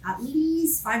meditate at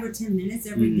least 5 or 10 minutes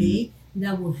every Mhm. day,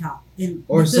 that will help. And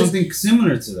Or because- something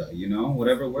similar to that, you know?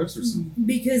 Whatever works for someone.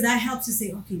 because that helps to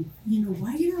say, okay, you know,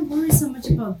 why did I worry so much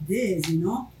about this, you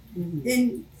know? Mm-hmm.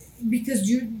 And because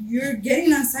you're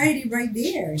getting anxiety right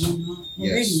there, you know, already.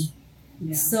 Yes.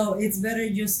 Yeah. So it's better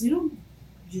just, you know,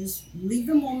 just leave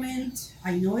the moment.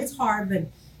 I know it's hard, but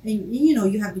and you know,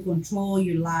 you have to control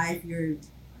your life, your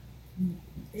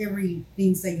every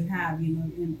things that you have, you know,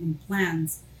 in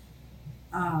plans.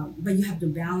 But you have to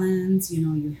balance, you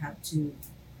know, you have to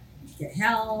get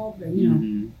help, and, you know.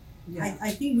 Mhm. Yeah.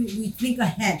 I think we think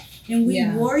ahead and we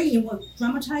Yeah. worry, and what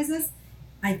traumatizes,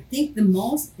 I think the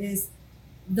most is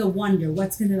the wonder,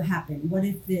 what's going to happen? What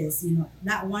if this, you know,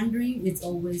 that wondering,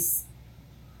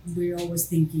 we're always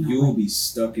thinking. You will be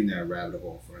stuck in that rabbit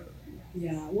hole forever.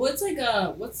 Yeah. Well, it's like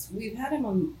we've had him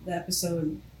on the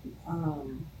episode,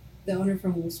 the owner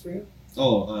from Wolf's Brew,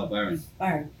 Oh, Byron.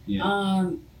 Byron.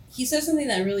 Yeah. He said something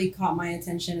that really caught my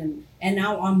attention, and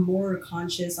now I'm more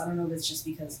conscious. I don't know if it's just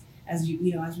because as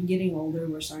as we're getting older,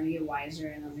 we're starting to get wiser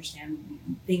and understand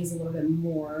things a little bit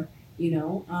more,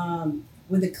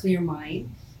 with a clear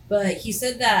mind. But he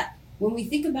said that when we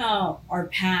think about our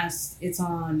past, it's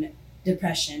on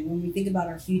depression. When we think about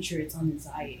our future, it's on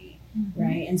anxiety,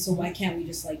 right? And so why can't we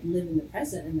just like live in the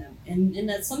present in them? And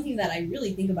that's something that I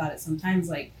really think about it sometimes,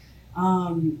 like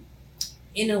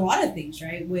in a lot of things,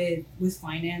 right? With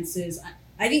finances,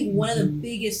 I think one of the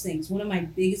biggest things, one of my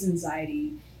biggest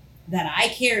anxiety that I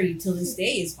carry till this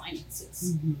day is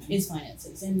finances. Is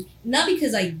finances, and not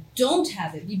because I don't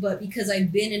have it, but because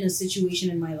I've been in a situation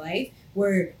in my life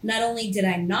where not only did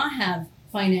I not have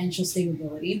financial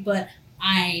stability, but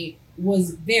I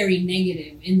was very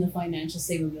negative in the financial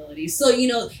stability. So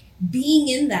being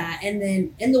in that,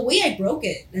 and the way I broke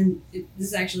it, and this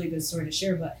is actually a good story to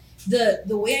share, but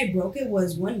the way I broke it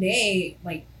was one day,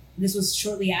 like this was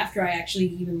shortly after I actually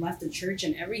even left the church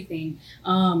and everything.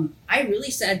 I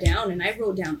really sat down and I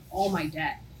wrote down all my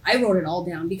debt. I wrote it all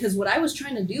down because what I was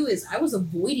trying to do is I was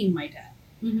avoiding my debt.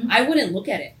 I wouldn't look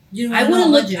at it. I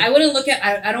wouldn't look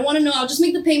at. I don't want to know. I'll just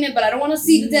make the payment, but I don't want to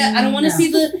see the debt. I don't want to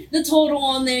see the total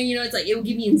on there. It's like it would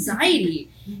give me anxiety.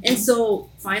 And so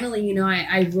finally,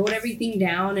 I wrote everything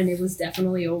down, and it was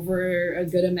definitely over a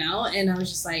good amount. And I was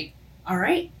just like, all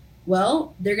right,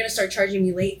 well, they're gonna start charging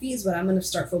me late fees, but I'm gonna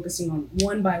start focusing on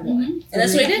one by one. And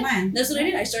that's what I did. That's what I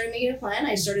did. I started making a plan.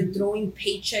 I started throwing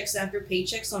paychecks after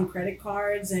paychecks on credit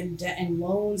cards and debt and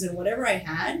loans and whatever I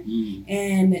had.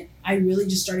 And I really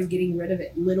just started getting rid of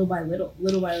it little by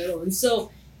little. And so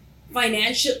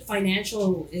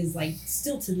financial is like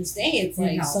still to this day, it's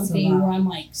like something where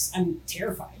I'm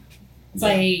terrified. It's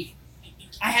like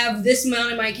I have this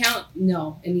amount in my account.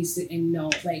 No, it needs to, and no,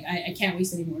 like I can't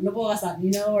waste anymore. No puedo gastar,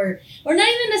 you know, or not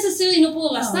even necessarily no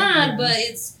puedo gastar, yeah. but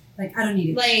it's Like, I don't need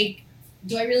it. like,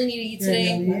 do I really need to eat today?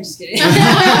 Yeah. I'm just kidding. Okay,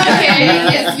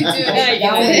 yes, you do.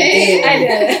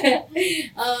 I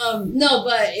did. No,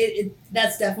 but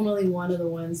that's definitely one of the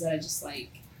ones that I just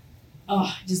like.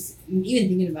 Oh, just even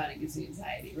thinking about it gives me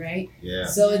anxiety, right? Yeah.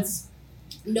 So it's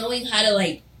knowing how to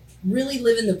like really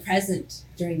live in the present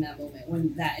during that moment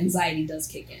when that anxiety does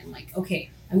kick in. Like, okay,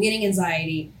 I'm getting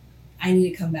anxiety. I need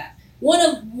to come back.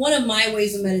 One of my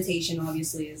ways of meditation,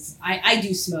 obviously, is I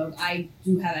do smoke. I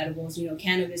do have edibles. You know,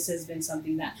 cannabis has been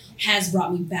something that has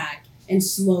brought me back and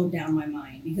slowed down my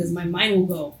mind, because my mind will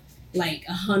go like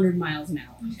 100 miles an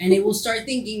hour and it will start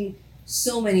thinking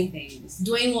so many things.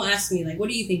 Dwayne will ask me, like, what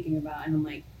are you thinking about? And I'm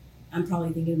like, I'm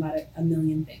probably thinking about a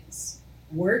million things.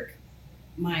 Work,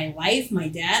 my life, my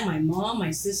dad, my mom, my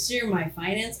sister, my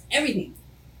finance, everything.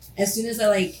 As soon as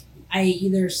I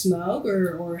either smoke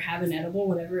or have an edible,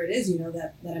 whatever it is, you know,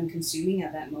 that I'm consuming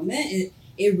at that moment,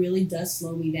 it really does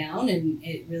slow me down, and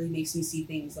it really makes me see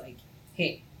things like,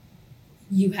 hey,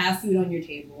 you have food on your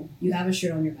table, you have a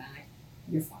shirt on your back,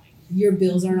 you're fine. Your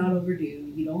bills are not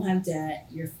overdue, you don't have debt,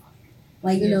 you're fine.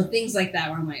 Like, you know, things like that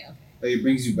where I'm like, okay. Like, it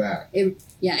brings you back. Yeah,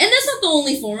 and that's not the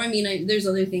only form. I mean, there's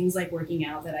other things like working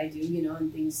out that I do, you know,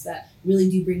 and things that really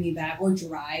do bring me back, or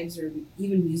drives, or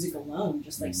even music alone,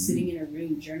 just like sitting in a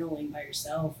room journaling by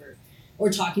yourself, or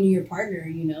talking to your partner,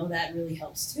 you know, that really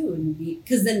helps too. And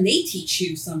because then they teach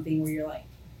you something where you're like,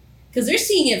 because they're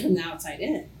seeing it from the outside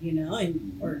in, you know,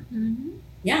 and or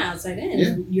outside in, Yeah.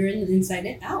 and you're in the inside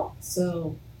in out.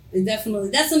 So it definitely,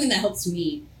 that's something that helps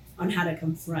me on how to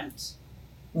confront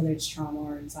whether it's trauma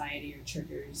or anxiety or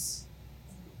triggers.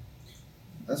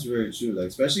 That's very true. Like,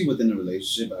 especially within a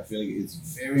relationship, I feel like it's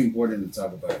very important to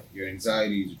talk about your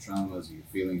anxieties, your traumas, your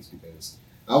feelings, because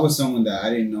I was someone that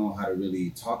I didn't know how to really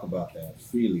talk about that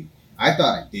freely. I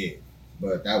thought I did,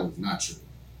 but that was not true.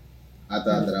 I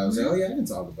thought that I was like, oh yeah, I can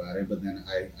talk about it, but then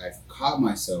I've caught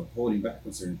myself holding back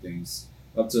on certain things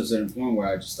up to a certain point where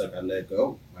I just I let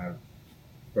go. I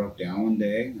broke down one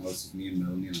day. I was with me and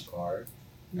Melanie in a car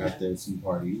after some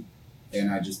party, and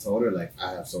I just told her, like,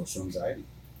 I have social anxiety.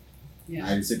 Yeah.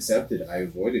 I just accepted it. I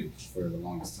avoided it for the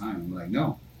longest time. I'm like,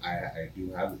 no, I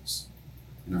do have this,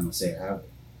 and I'm gonna say I have it.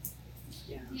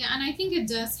 Yeah, and I think it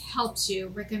does helps you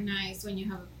recognize when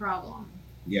you have a problem.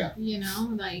 Yeah. You know,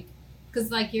 like, because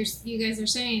like you guys are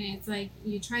saying, it's like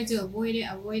you try to avoid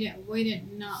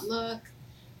it, not look.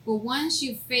 But once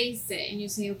you face it and you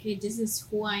say, okay, this is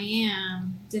who I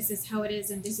am, this is how it is,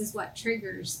 and this is what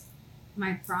triggers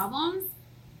my problems,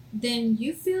 then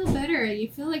you feel better. You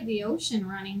feel like the ocean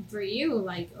running through you.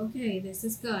 Like, okay, this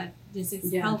is good. This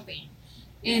is helping.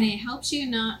 And it helps you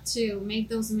not to make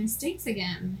those mistakes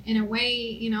again in a way,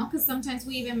 you know, because sometimes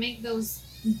we even make those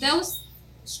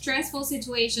stressful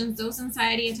situations, those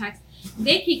anxiety attacks,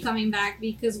 they keep coming back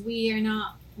because we are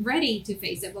not ready to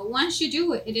face it. But once you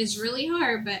do it, it is really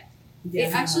hard, but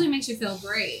it actually makes you feel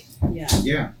great.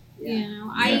 Yeah. You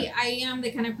know, I am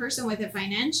the kind of person with the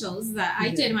financials that I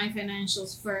did my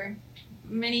financials for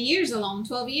many years alone,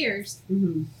 12 years.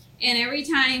 Mm-hmm. And every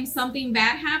time something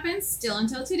bad happens, still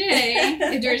until today,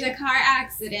 if there's a car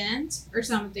accident or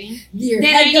something, then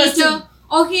I need to,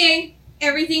 okay,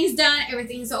 everything's done,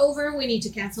 everything's over, we need to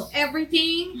cancel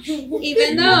everything,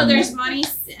 even though there's money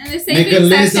in the savings Make a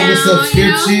list of the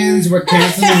account, subscriptions, we're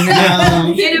canceling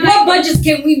now. You know, what budgets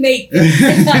can we make?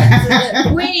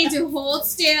 We need to hold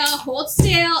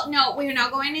still. No, we're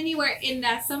not going anywhere. And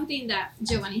that's something that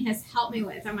Giovanni has helped me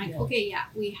with. I'm like, okay, yeah,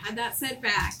 we had that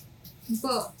setback,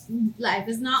 but life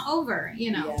is not over,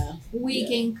 you know. We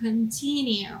can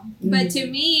continue. But to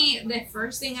me, the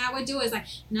first thing I would do is like,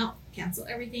 no, cancel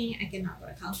everything. I cannot go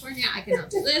to California. I cannot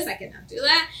do this. I cannot do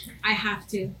that. I have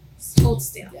to hold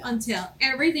still until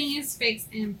everything is fixed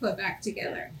and put back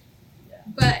together.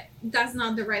 But that's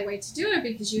not the right way to do it,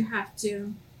 because you have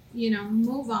to, you know,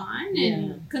 move on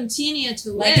and continue to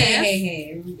live. Like,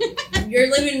 hey, you're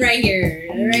living right here,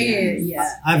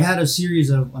 Yeah. I've had a series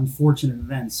of unfortunate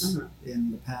events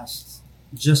in the past,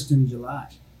 just in July.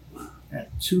 Had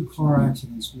 2 car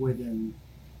accidents within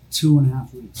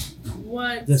 2.5 weeks.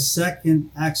 What? The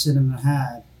second accident I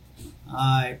had,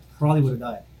 I probably would have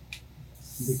died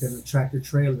because a tractor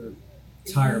trailer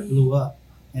tire blew up.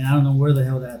 And I don't know where the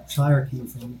hell that tire came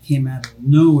from. It came out of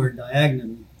nowhere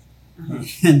diagonally.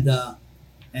 And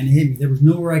it hit me. There was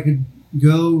nowhere I could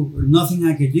go or nothing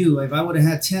I could do. If I would have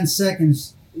had 10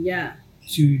 seconds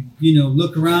to, you know,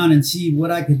 look around and see what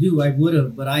I could do, I would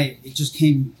have. But it just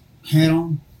came head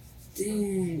on.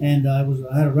 Dang. And I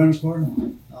had a rental car.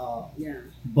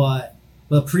 But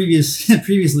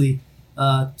previously,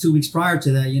 2 weeks prior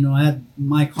to that, I had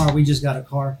my car. We just got a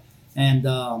car, and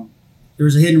there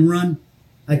was a hit and run.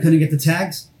 I couldn't get the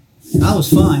tags. I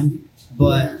was fine,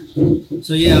 but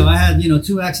so yeah, I had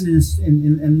 2 accidents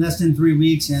in less than 3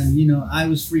 weeks, and I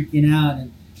was freaking out,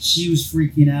 and she was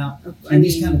freaking out, and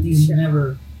these kind of things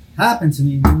never happened to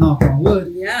me. Knock on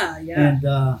wood. Yeah.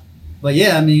 And but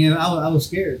yeah, I was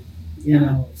scared.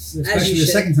 Especially the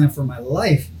second time for my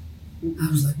life.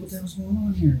 I was like, what the hell's going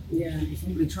on here? Yeah. Is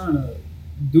somebody trying to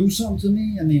do something to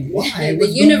me? Why? The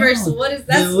What's universe. going on? What is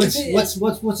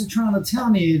that? What's it trying to tell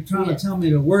me? To tell me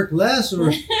to work less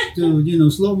or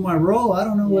to slow my roll? I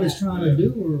don't know what it's trying to do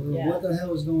or what the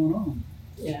hell is going on.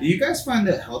 Yeah. Do you guys find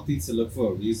it healthy to look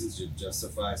for a reason to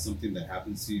justify something that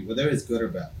happens to you, whether it's good or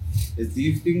bad? Do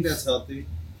you think that's healthy?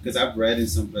 Because I've read in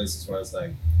some places where it's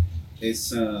like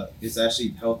it's actually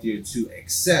healthier to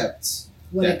accept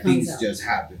When it that comes things out. just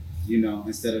happen,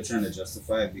 instead of trying to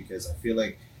justify it. Because I feel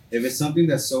like if it's something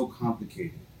that's so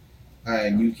complicated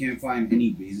and you can't find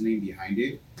any reasoning behind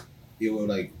it, it will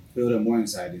like build up more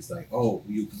anxiety. It's like, oh,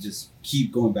 you could just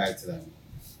keep going back to that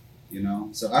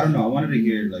one, So I don't know. I wanted to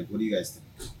hear like, what do you guys think?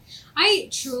 I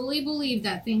truly believe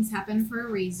that things happen for a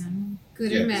reason,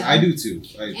 good Yeah, or 'cause bad. I do too.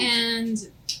 And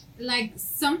like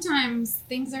sometimes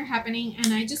things are happening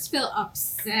and I just feel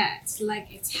upset, like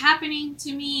it's happening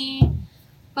to me,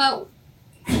 but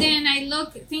then I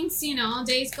look, things,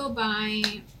 days go by,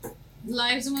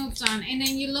 lives moves on, and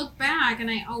then you look back and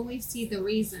I always see the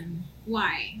reason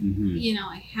why, Mm-hmm.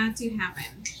 it had to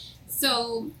happen.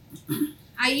 So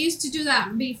I used to do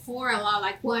that before a lot,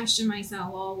 like question myself,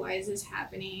 oh, why is this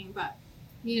happening? But,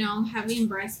 having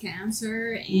breast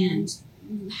cancer and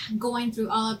going through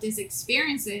all of these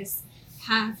experiences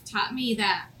have taught me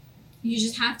that you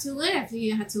just have to live.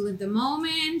 You have to live the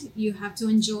moment. You have to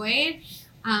enjoy it.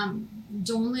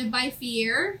 Don't live by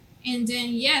fear. And then,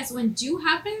 yes, when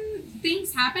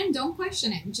things happen, don't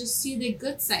question it. Just see the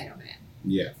good side of it,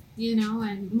 Yeah.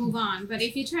 and move on. But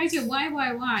if you try to why,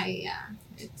 yeah,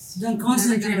 it's Don't never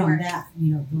concentrate gonna on work. that,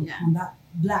 Yeah. on that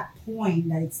black point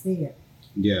that it's there.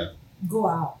 Yeah. Go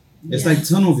out. It's Yeah. like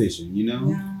tunnel vision,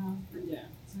 Yeah. Yeah.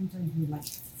 Sometimes we like.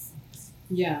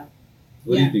 Yeah.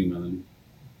 What do Yeah. you think, Melanie?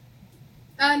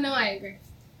 No, I agree.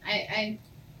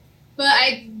 But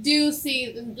I do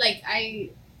see, like, I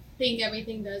think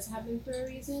everything does happen for a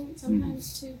reason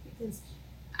sometimes too, because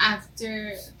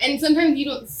and sometimes you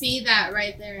don't see that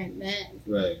right there and then,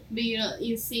 Right. but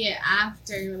you see it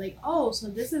after. You're like, oh, so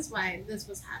this is why this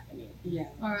was happening, Yeah.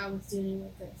 or I was dealing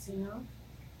with this,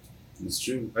 It's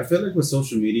true. I feel like with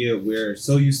social media, we're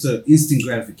so used to instant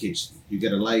gratification. You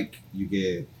get a like, you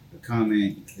get a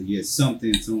comment, you get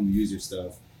something, someone will use your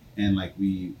stuff, and like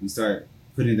we start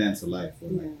putting that into life.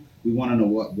 We're like, we want to know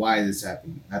why this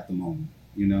happened at the moment,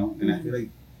 And I feel like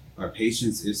our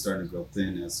patience is starting to grow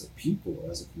thin as a people,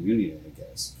 as a community, I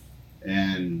guess.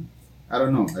 And I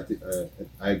don't know. I think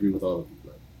I agree with all of you.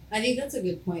 Like, I think that's a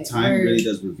good point. time where- really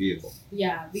does reveal.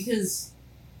 Yeah, because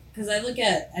I look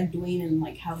at Dwayne and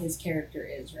like how his character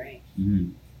is, right?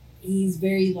 Mm-hmm. He's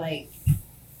very like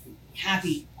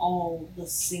happy all the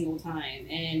single time,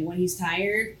 and when he's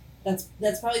tired,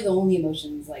 that's probably the only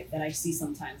emotions like that I see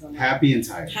sometimes. I'm like, Happy and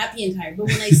tired. happy and tired. But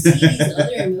when I see these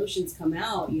other emotions come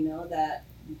out,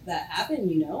 that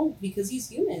happen, because he's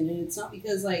human, and it's not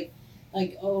because like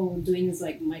oh, Dwayne is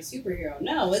like my superhero.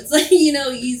 No, it's like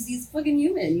he's fucking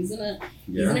human. He's gonna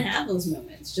have those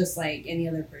moments just like any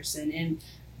other person.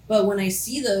 But when I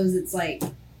see those, it's like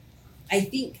I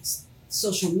think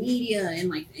social media and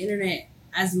like the internet,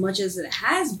 as much as it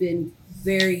has been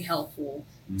very helpful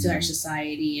to our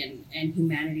society and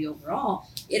humanity overall,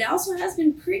 it also has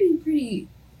been pretty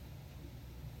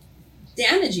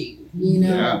damaging,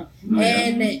 Yeah.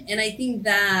 And I think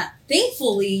that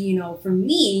thankfully, for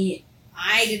me,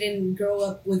 I didn't grow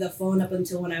up with a phone up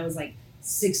until when I was like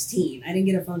 16. I didn't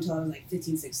get a phone until I was like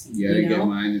 15, 16. Yeah, I didn't get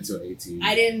mine until 18.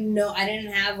 I didn't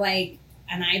have like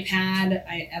an iPad.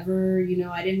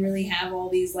 I didn't really have all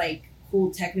these like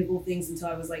cool technical things until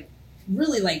I was like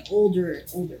really like older.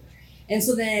 And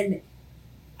so then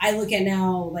I look at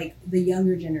now like the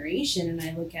younger generation, and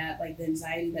I look at like the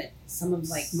anxiety that some of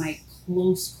like my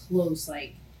close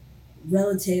like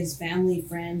relatives, family,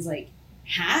 friends like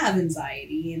have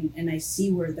anxiety, and I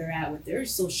see where they're at with their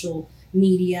social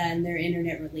media and their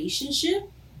internet relationship,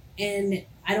 and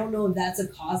I don't know if that's a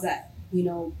cause that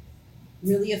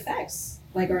really affects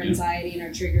like our anxiety and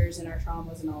our triggers and our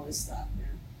traumas and all this stuff.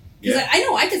 Because I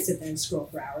know I could sit there and scroll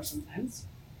for hours sometimes.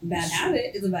 Bad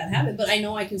habit is a bad habit, but I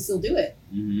know I can still do it,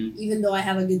 even though I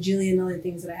have a gajillion other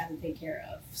things that I have to take care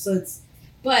of. So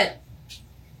but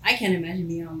I can't imagine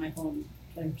being on my phone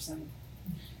 20%.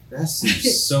 That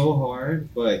seems so hard,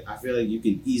 but I feel like you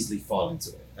can easily fall into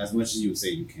it as much as you would say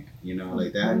you can. You know,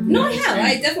 like that. No, I have.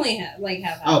 I definitely have. Like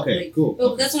have. Okay, like, cool.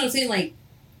 But that's what I'm saying. Like,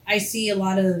 I see a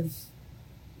lot of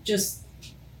just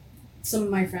some of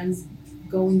my friends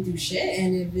going through shit,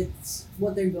 and if it's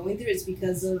what they're going through, it's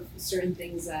because of certain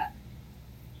things that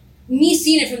me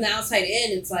seeing it from the outside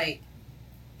in. It's like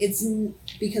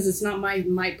because it's not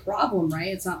my problem, right?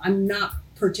 It's not. I'm not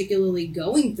particularly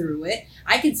going through it.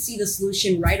 I could see the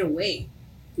solution right away,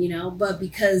 you know. But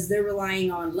because they're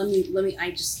relying on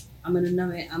I'm gonna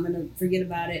numb it. I'm gonna forget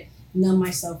about it. Numb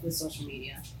myself with social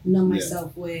media. Numb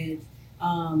myself with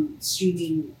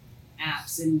streaming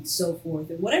apps and so forth,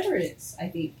 and whatever it is. I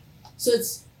think so.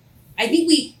 I think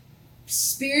we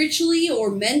spiritually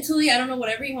or mentally, I don't know,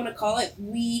 whatever you want to call it,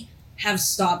 we have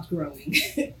stopped growing.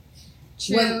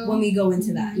 True. When we go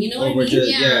into that, you know what I we're mean?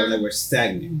 just, Yeah. like we're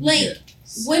stagnant. Like, Yeah.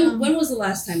 When was the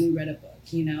last time we read a book?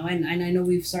 You know, and I know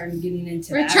we've started getting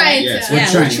into We're that. trying Yes, to. we're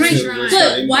Yeah, trying we're trying to. to. We're But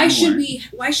starting why should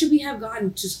more. we have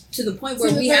gotten to the point To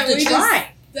where the we point have to where we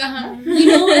try? Uh-huh. You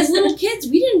know, as little kids,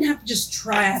 we didn't have to just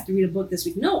try. I have to read a book this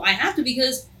week. No, I have to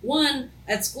because one,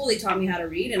 at school they taught me how to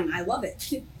read, and I love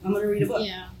it. I'm gonna read a book.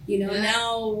 Yeah. You know, Yeah.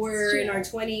 now we're It's in true. our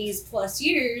 20s plus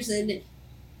years, and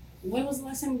when was the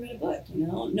last time we read a book? You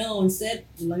know, no. Instead,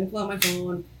 let me pull out my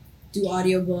phone, do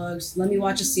audiobooks, let me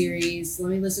watch a series,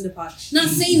 let me listen to podcasts. Not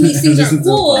saying these things Listen are to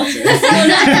a cool.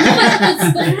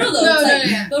 podcast. But for real though, No, it's no, like,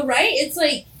 yeah. but right, it's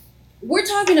like we're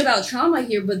talking about trauma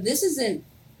here, but this isn't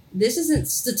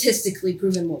statistically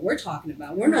proven what we're talking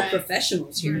about. We're not Right.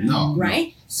 professionals here. Right. No.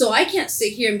 Right? So I can't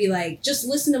sit here and be like, just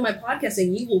listen to my podcast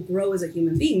and you will grow as a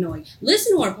human being. No, like,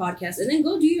 listen to our podcast and then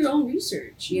go do your own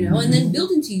research, you know, and then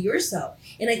build into yourself.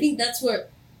 And I think that's where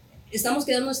estamos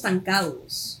quedando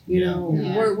estancados, you Yeah. know.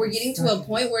 Yeah. We're getting to a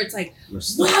point where it's like, We're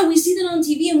stuck. wow, we see that on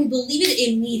TV and we believe it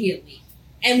immediately.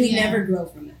 And we Yeah. never grow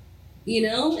from it. You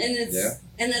know? And it's Yeah.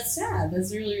 and that's sad.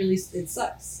 That's really, really it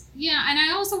sucks. Yeah, and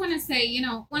I also want to say, you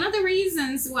know, one of the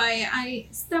reasons why I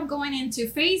stopped going into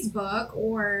Facebook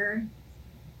or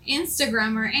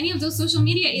Instagram or any of those social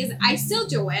media is I still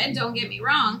do it, don't get me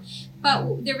wrong.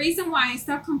 But the reason why I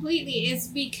stopped completely is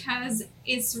because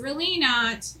it's really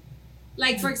not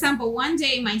like, for example, one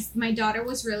day my daughter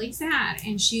was really sad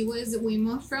and we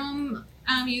moved from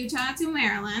Utah to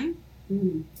Maryland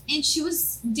Mm. and she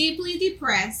was deeply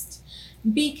depressed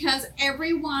because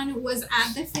everyone was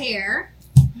at the fair.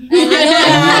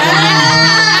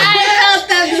 I felt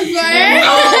that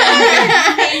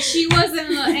before. And she was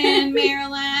in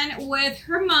Maryland with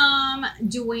her mom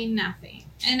doing nothing.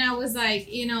 And I was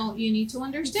like, you know, you need to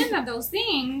understand that those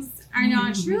things are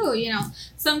not true. You know,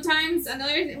 sometimes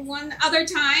one other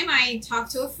time I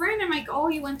talked to a friend. I'm like, oh,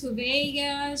 you went to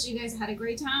Vegas. You guys had a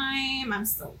great time. I'm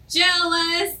so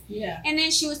jealous. Yeah. And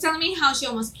then she was telling me how she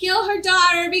almost killed her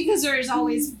daughter because there's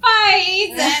always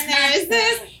fights and there's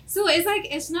this. So it's like,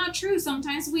 it's not true.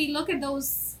 Sometimes we look at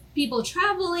those people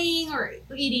traveling or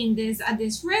eating this at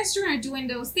this restaurant or doing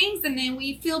those things and then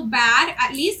we feel bad.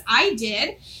 At least I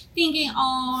did, thinking,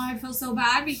 oh, I feel so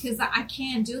bad because I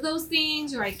can't do those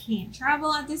things or I can't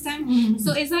travel at this time.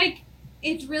 So it's like,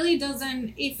 it really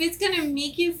doesn't, if it's gonna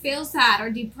make you feel sad or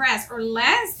depressed or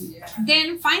less,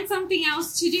 then find something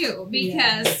else to do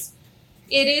because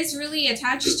it is really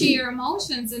attached to your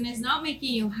emotions and it's not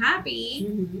making you happy.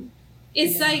 Mm-hmm.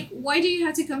 It's Yeah. like, why do you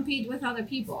have to compete with other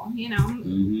people? You know,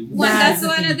 Mhm. that's the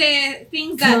one thing. of the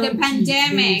things that the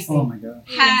pandemic Oh my god.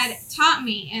 had taught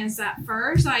me is at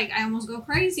first, like, I almost go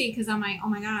crazy because I'm like, oh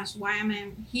my gosh, why am I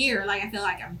here? Like, I feel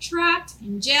like I'm trapped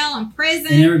in jail, in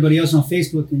prison. And everybody else on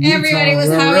Facebook and Utah, Everybody was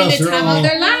wherever having else, the they're time all of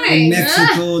their in life.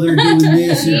 Mexico, they're doing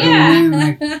this, they're Yeah. doing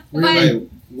that. Like, really? Like,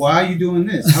 why are you doing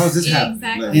this? How is this happening?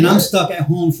 Exactly. Like, And I'm what? stuck at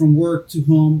home from work to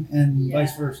home and Yeah.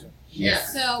 vice versa. Yeah.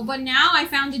 So, but now I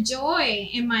found the joy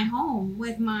in my home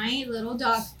with my little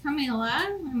dog Camilla,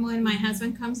 and when my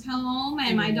husband comes home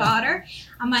and my daughter,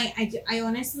 I'm like, I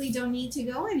honestly don't need to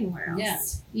go anywhere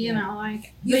else. Yeah. You know,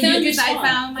 like You found your because I spot.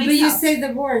 found myself. But you say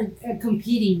the word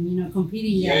competing,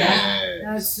 competing.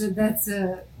 Yeah. That's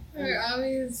We're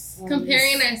always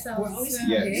comparing ourselves. We're always so-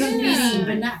 Yeah. competing,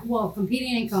 but not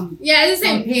competing and Yeah, it's the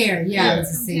same. compare. Yeah, Yeah.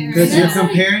 it's the same. Because you're Yeah.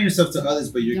 comparing yourself to others,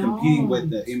 but you're competing No. with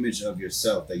the image of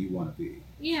yourself that you want to be.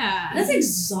 Yeah. That's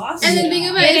exhausting. And the thing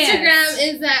about It is.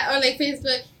 Instagram is that, or like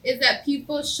Facebook, is that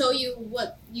people show you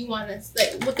what you want to,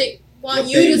 like what they want What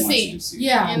you they to want see. you to see.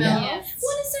 Yeah. You know? Yes.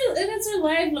 What is their that's their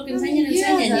live look and Yeah, singing and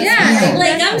singing. that's Yeah.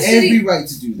 Like I'm Every sitting right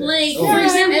to do that. like Oh, for yeah.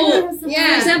 example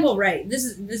Yeah. For example, right? This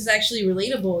is actually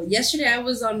relatable. Yesterday, I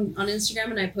was on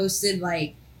Instagram and I posted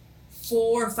like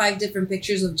 4 or 5 different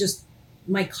pictures of just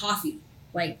my coffee.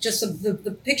 Like just the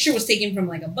picture was taken from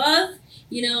like above,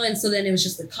 you know, and so then it was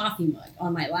just the coffee mug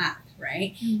on my lap,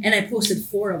 right? And I posted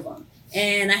 4 of them.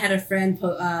 And I had a friend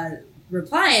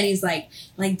reply, and he's like,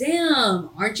 damn,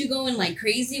 aren't you going like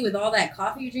crazy with all that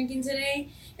coffee you're drinking today?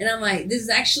 And I'm like, this is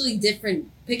actually different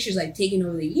pictures I've taken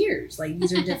over the years. Like,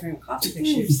 these are different coffee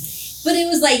pictures. But it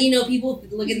was like, you know, people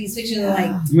look at these pictures and they're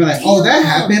like, You're like, oh, that damn,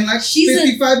 happened like she's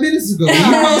 55 minutes ago. You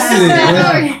posted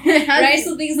it. right?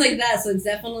 So things like that. So it's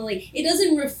definitely, it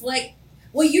doesn't reflect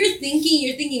what you're thinking.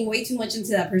 You're thinking way too much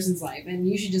into that person's life, and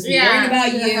you should just be worrying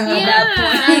about you at that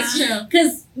point. That's true.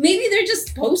 Because maybe they're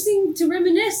just posting to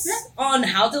reminisce on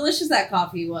how delicious that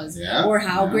coffee was, or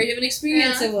how great of an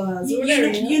experience it was, or whatever.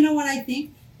 You know what I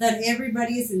think? That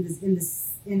everybody is in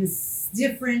this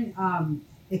different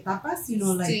etapas, you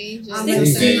know, like Stages.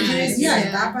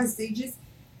 etapas, stages.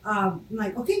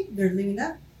 Like, okay, they're living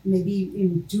that. Maybe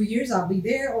in 2 years I'll be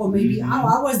there, or maybe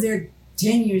I was there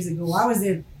 10 years ago. I was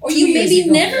there. Or you maybe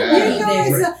never will be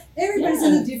there. Everybody's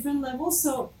on a different level.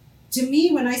 So to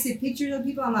me, when I see pictures of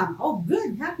people, I'm like, oh,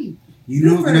 good, happy. You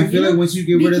know, and I feel like once you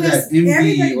get rid of that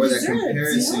envy or that deserves,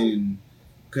 comparison,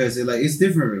 because it's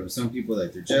different with some people,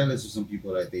 like they're jealous, or some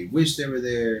people like they wish they were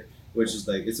there, which is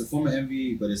like it's a form of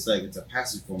envy, but it's like it's a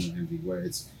passive form of envy where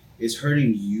it's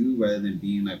hurting you rather than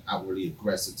being like outwardly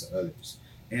aggressive to others,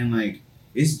 and like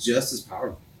it's just as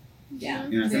powerful. Yeah.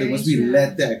 And I feel like once we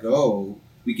let that go,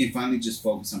 we can finally just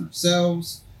focus on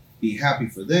ourselves, be happy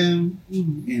for them,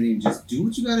 and then just do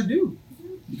what you got to do.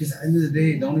 Because at the end of the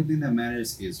day, the only thing that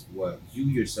matters is what you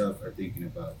yourself are thinking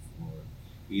about for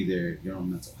either your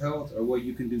own mental health or what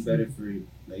you can do better for,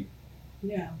 like,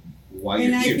 while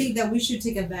you're And here. I think that we should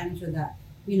take advantage of that,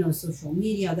 you know, social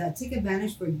media, that take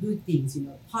advantage for good things, you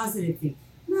know, positive things.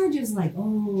 Not just like,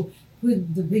 oh,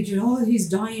 put the picture, oh, he's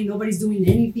dying, nobody's doing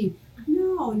anything.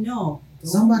 No.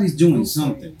 Somebody's doing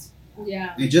something.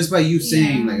 Yeah. And just by you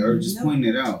saying, Yeah. like, or just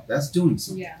pointing it out, that's doing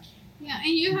something. Yeah. Yeah, and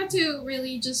you have to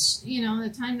really just, you know, the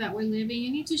time that we're living,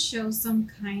 you need to show some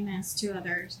kindness to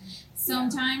others.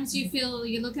 Sometimes you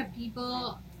look at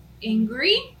people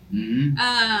angry.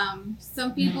 Mm-hmm.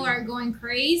 Some people are going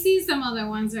crazy. Some other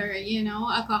ones are, you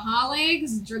know,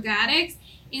 alcoholics, drug addicts.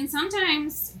 And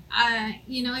sometimes,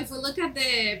 you know, if we look at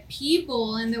the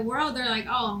people in the world, they're like,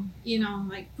 oh, you know,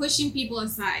 like pushing people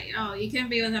aside. Oh, you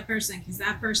can't be with that person because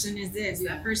that person is this,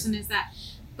 that person is that.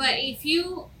 But if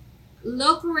you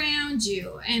look around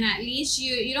you, and at least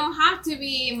you don't have to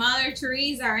be Mother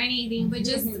Teresa or anything, but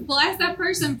just bless that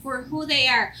person for who they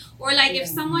are. Or like if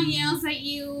someone yells at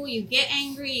you, you get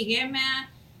angry, you get mad,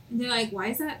 and they're like, why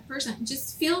is that person?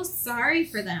 Just feel sorry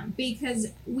for them, because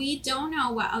we don't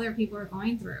know what other people are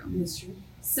going through. That's true.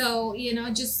 So, you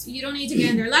know, just, you don't need to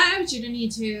get in their lives, you don't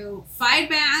need to fight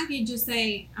back, you just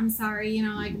say, I'm sorry, you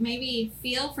know, like maybe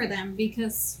feel for them,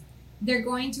 because they're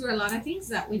going through a lot of things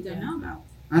that we don't know about.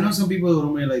 I know some people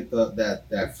don't really like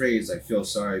that phrase, like, feel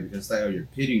sorry, because it's like, oh, you're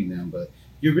pitying them, but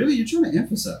you're trying to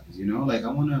emphasize, you know, like I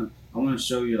want to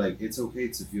show you, like, it's okay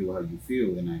to feel how you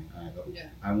feel, and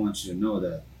I want you to know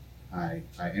that I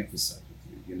emphasize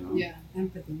with you, you know. Yeah,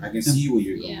 empathy. I can see what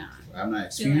you're going Yeah. through. I'm not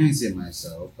experiencing it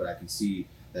myself, but I can see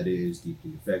that it is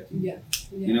deeply affecting you.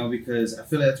 You know, because I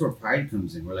feel like that's where pride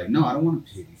comes in. We're like, no, I don't want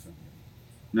to pity from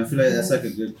you. And I feel like that's like a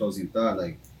good closing thought.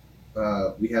 Like,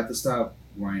 we have to stop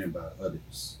worrying about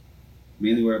others.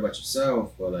 Mainly worry about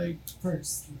yourself, but like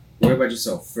First. worry about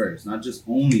yourself first. Not just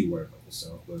only worry about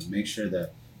yourself, but make sure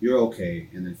that you're okay.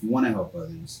 And if you want to help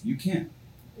others, you can.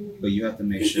 But you have to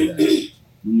make sure that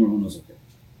numero uno's okay.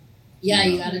 Yeah,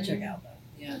 you gotta check out that.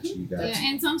 Yeah. You got Yeah, to.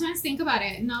 and sometimes think about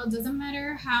it. No, it doesn't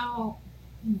matter how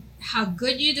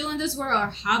good you do in this world or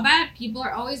how bad, people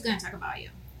are always going to talk about you.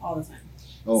 All the time.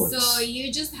 Always. So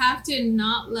you just have to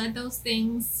not let those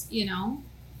things, you know,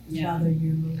 bother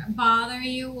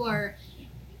you, or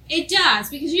it does,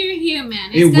 because you're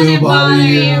human. It's It will gonna bother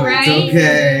you. right? It's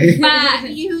okay.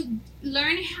 But you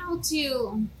learn how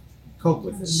to Cope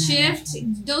with it. shift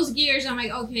those gears. I'm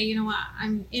like, okay, you know what?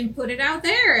 And put it out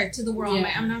there to the world. Yeah.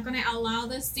 Like, I'm not going to allow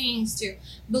these things to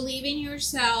believe in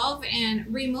yourself,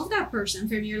 and remove that person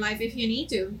from your life if you need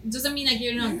to. It doesn't mean like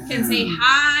you can say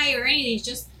hi or anything. It's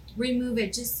just remove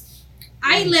it.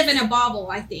 I live in a bubble,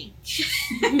 I think.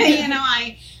 You know,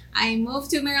 I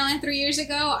moved to Maryland 3 years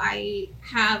ago. I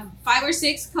have 5 or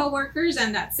 6 coworkers,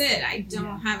 and that's it. I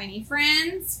don't have any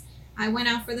friends. I went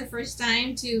out for the first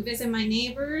time to visit my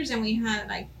neighbors, and we had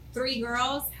like 3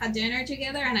 girls had dinner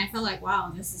together, and I felt like,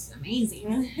 wow, this is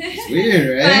amazing. It's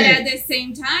weird, But right? at the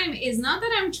same time, it's not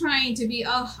that I'm trying to be,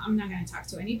 I'm not going to talk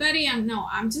to anybody.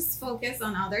 I'm just focused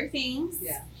on other things.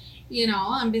 Yeah. You know,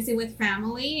 I'm busy with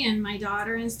family and my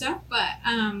daughter and stuff, but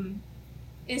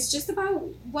it's just about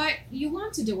what you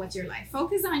want to do with your life.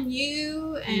 Focus on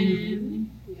you and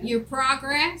your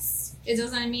progress. It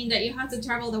doesn't mean that you have to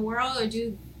travel the world or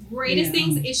do greatest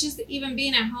things. It's just even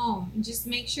being at home. Just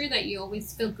make sure that you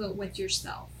always feel good with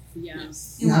yourself.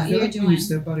 Yes. And Yeah, what I feel you're like when doing. you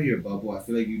step out of your bubble, I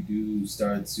feel like you do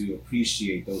start to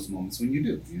appreciate those moments when you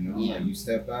do. You know, like you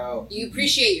step out. You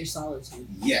appreciate your solitude.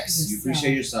 Yes, you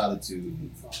appreciate your solitude,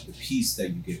 the peace that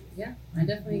you get. Yeah, I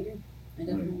definitely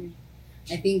agree.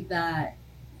 I think that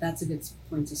that's a good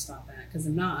point to stop at, because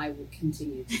if not, I will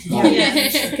continue to talk.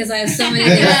 Yeah. Because I have so many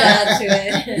things to add to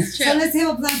it. So let's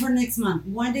have a plan for next month.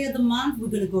 One day of the month, we're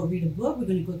gonna go read a book. We're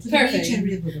gonna go to the Perfect. beach and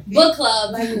read a book. Okay? Book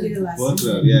club. Like we did last Book time.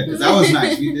 club, yeah, because that was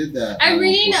nice. We did that. I'm at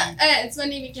reading. one point. It's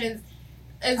funny because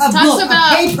it A talks book,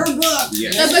 about a paper book.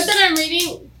 Yes. the book that I'm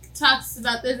reading talks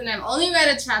about this, and I've only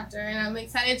read a chapter, and I'm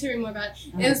excited to read more about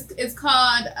it. It's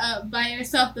called "Buy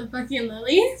Yourself the Fucking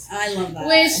Lilies," I love that.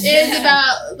 which is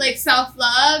about like self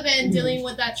love and dealing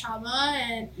with that trauma.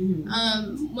 And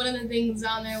Mhm. one of the things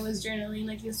on there was journaling,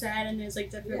 like you said, and there's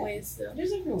like different ways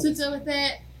There's everyone. to deal with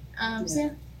it. So yeah.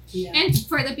 Yeah. And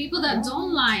for the people that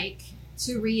don't like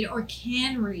to read or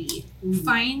can read,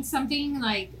 find something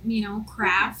like,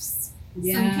 crafts,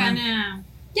 some kind of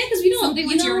Yeah, because we don't. something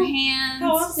you with your know, hands,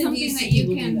 How often do you something see that you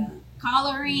people do can that?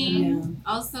 coloring.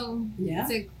 Also, Yeah.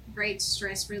 it's a great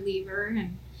stress reliever,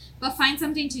 but find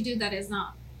something to do that is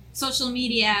not social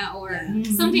media or Yeah.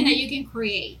 something that you can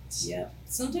create. Yeah.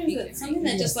 Sometimes Be it's something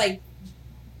very- that just like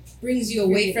brings you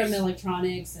away from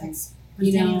electronics and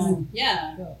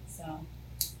yeah. So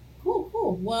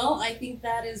cool. Well, I think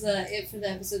that is it for the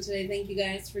episode today. Thank you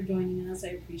guys for joining us. I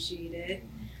appreciate it.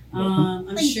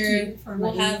 I'm Thank sure you for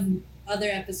we'll letting have me- other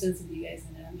episodes with you guys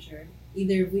in it. I'm sure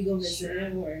either if we go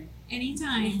visit or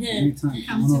Anytime. Anytime.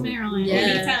 Come to Maryland. Yeah.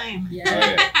 Anytime. Oh,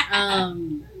 yeah. yeah.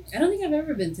 I don't think I've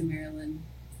ever been to Maryland.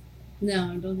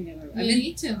 No, I don't think I've ever. You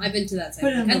need to. I've been to that side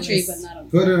Put it of on the the country, list. but not on.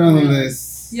 Put it on the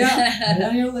list. Yeah.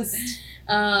 On your list.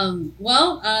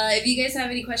 Well, if you guys have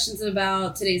any questions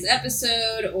about today's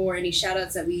episode or any shout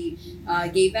outs that we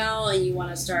gave out and you want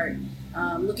to start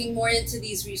looking more into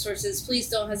these resources, please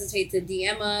don't hesitate to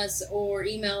DM us or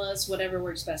email us, whatever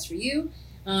works best for you.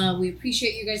 We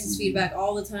appreciate you guys' feedback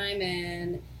all the time.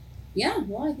 And yeah,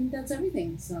 well, I think that's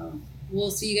everything. So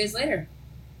we'll see you guys later.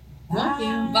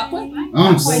 Bye. Bye.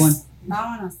 Honestly.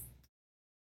 Vámonos.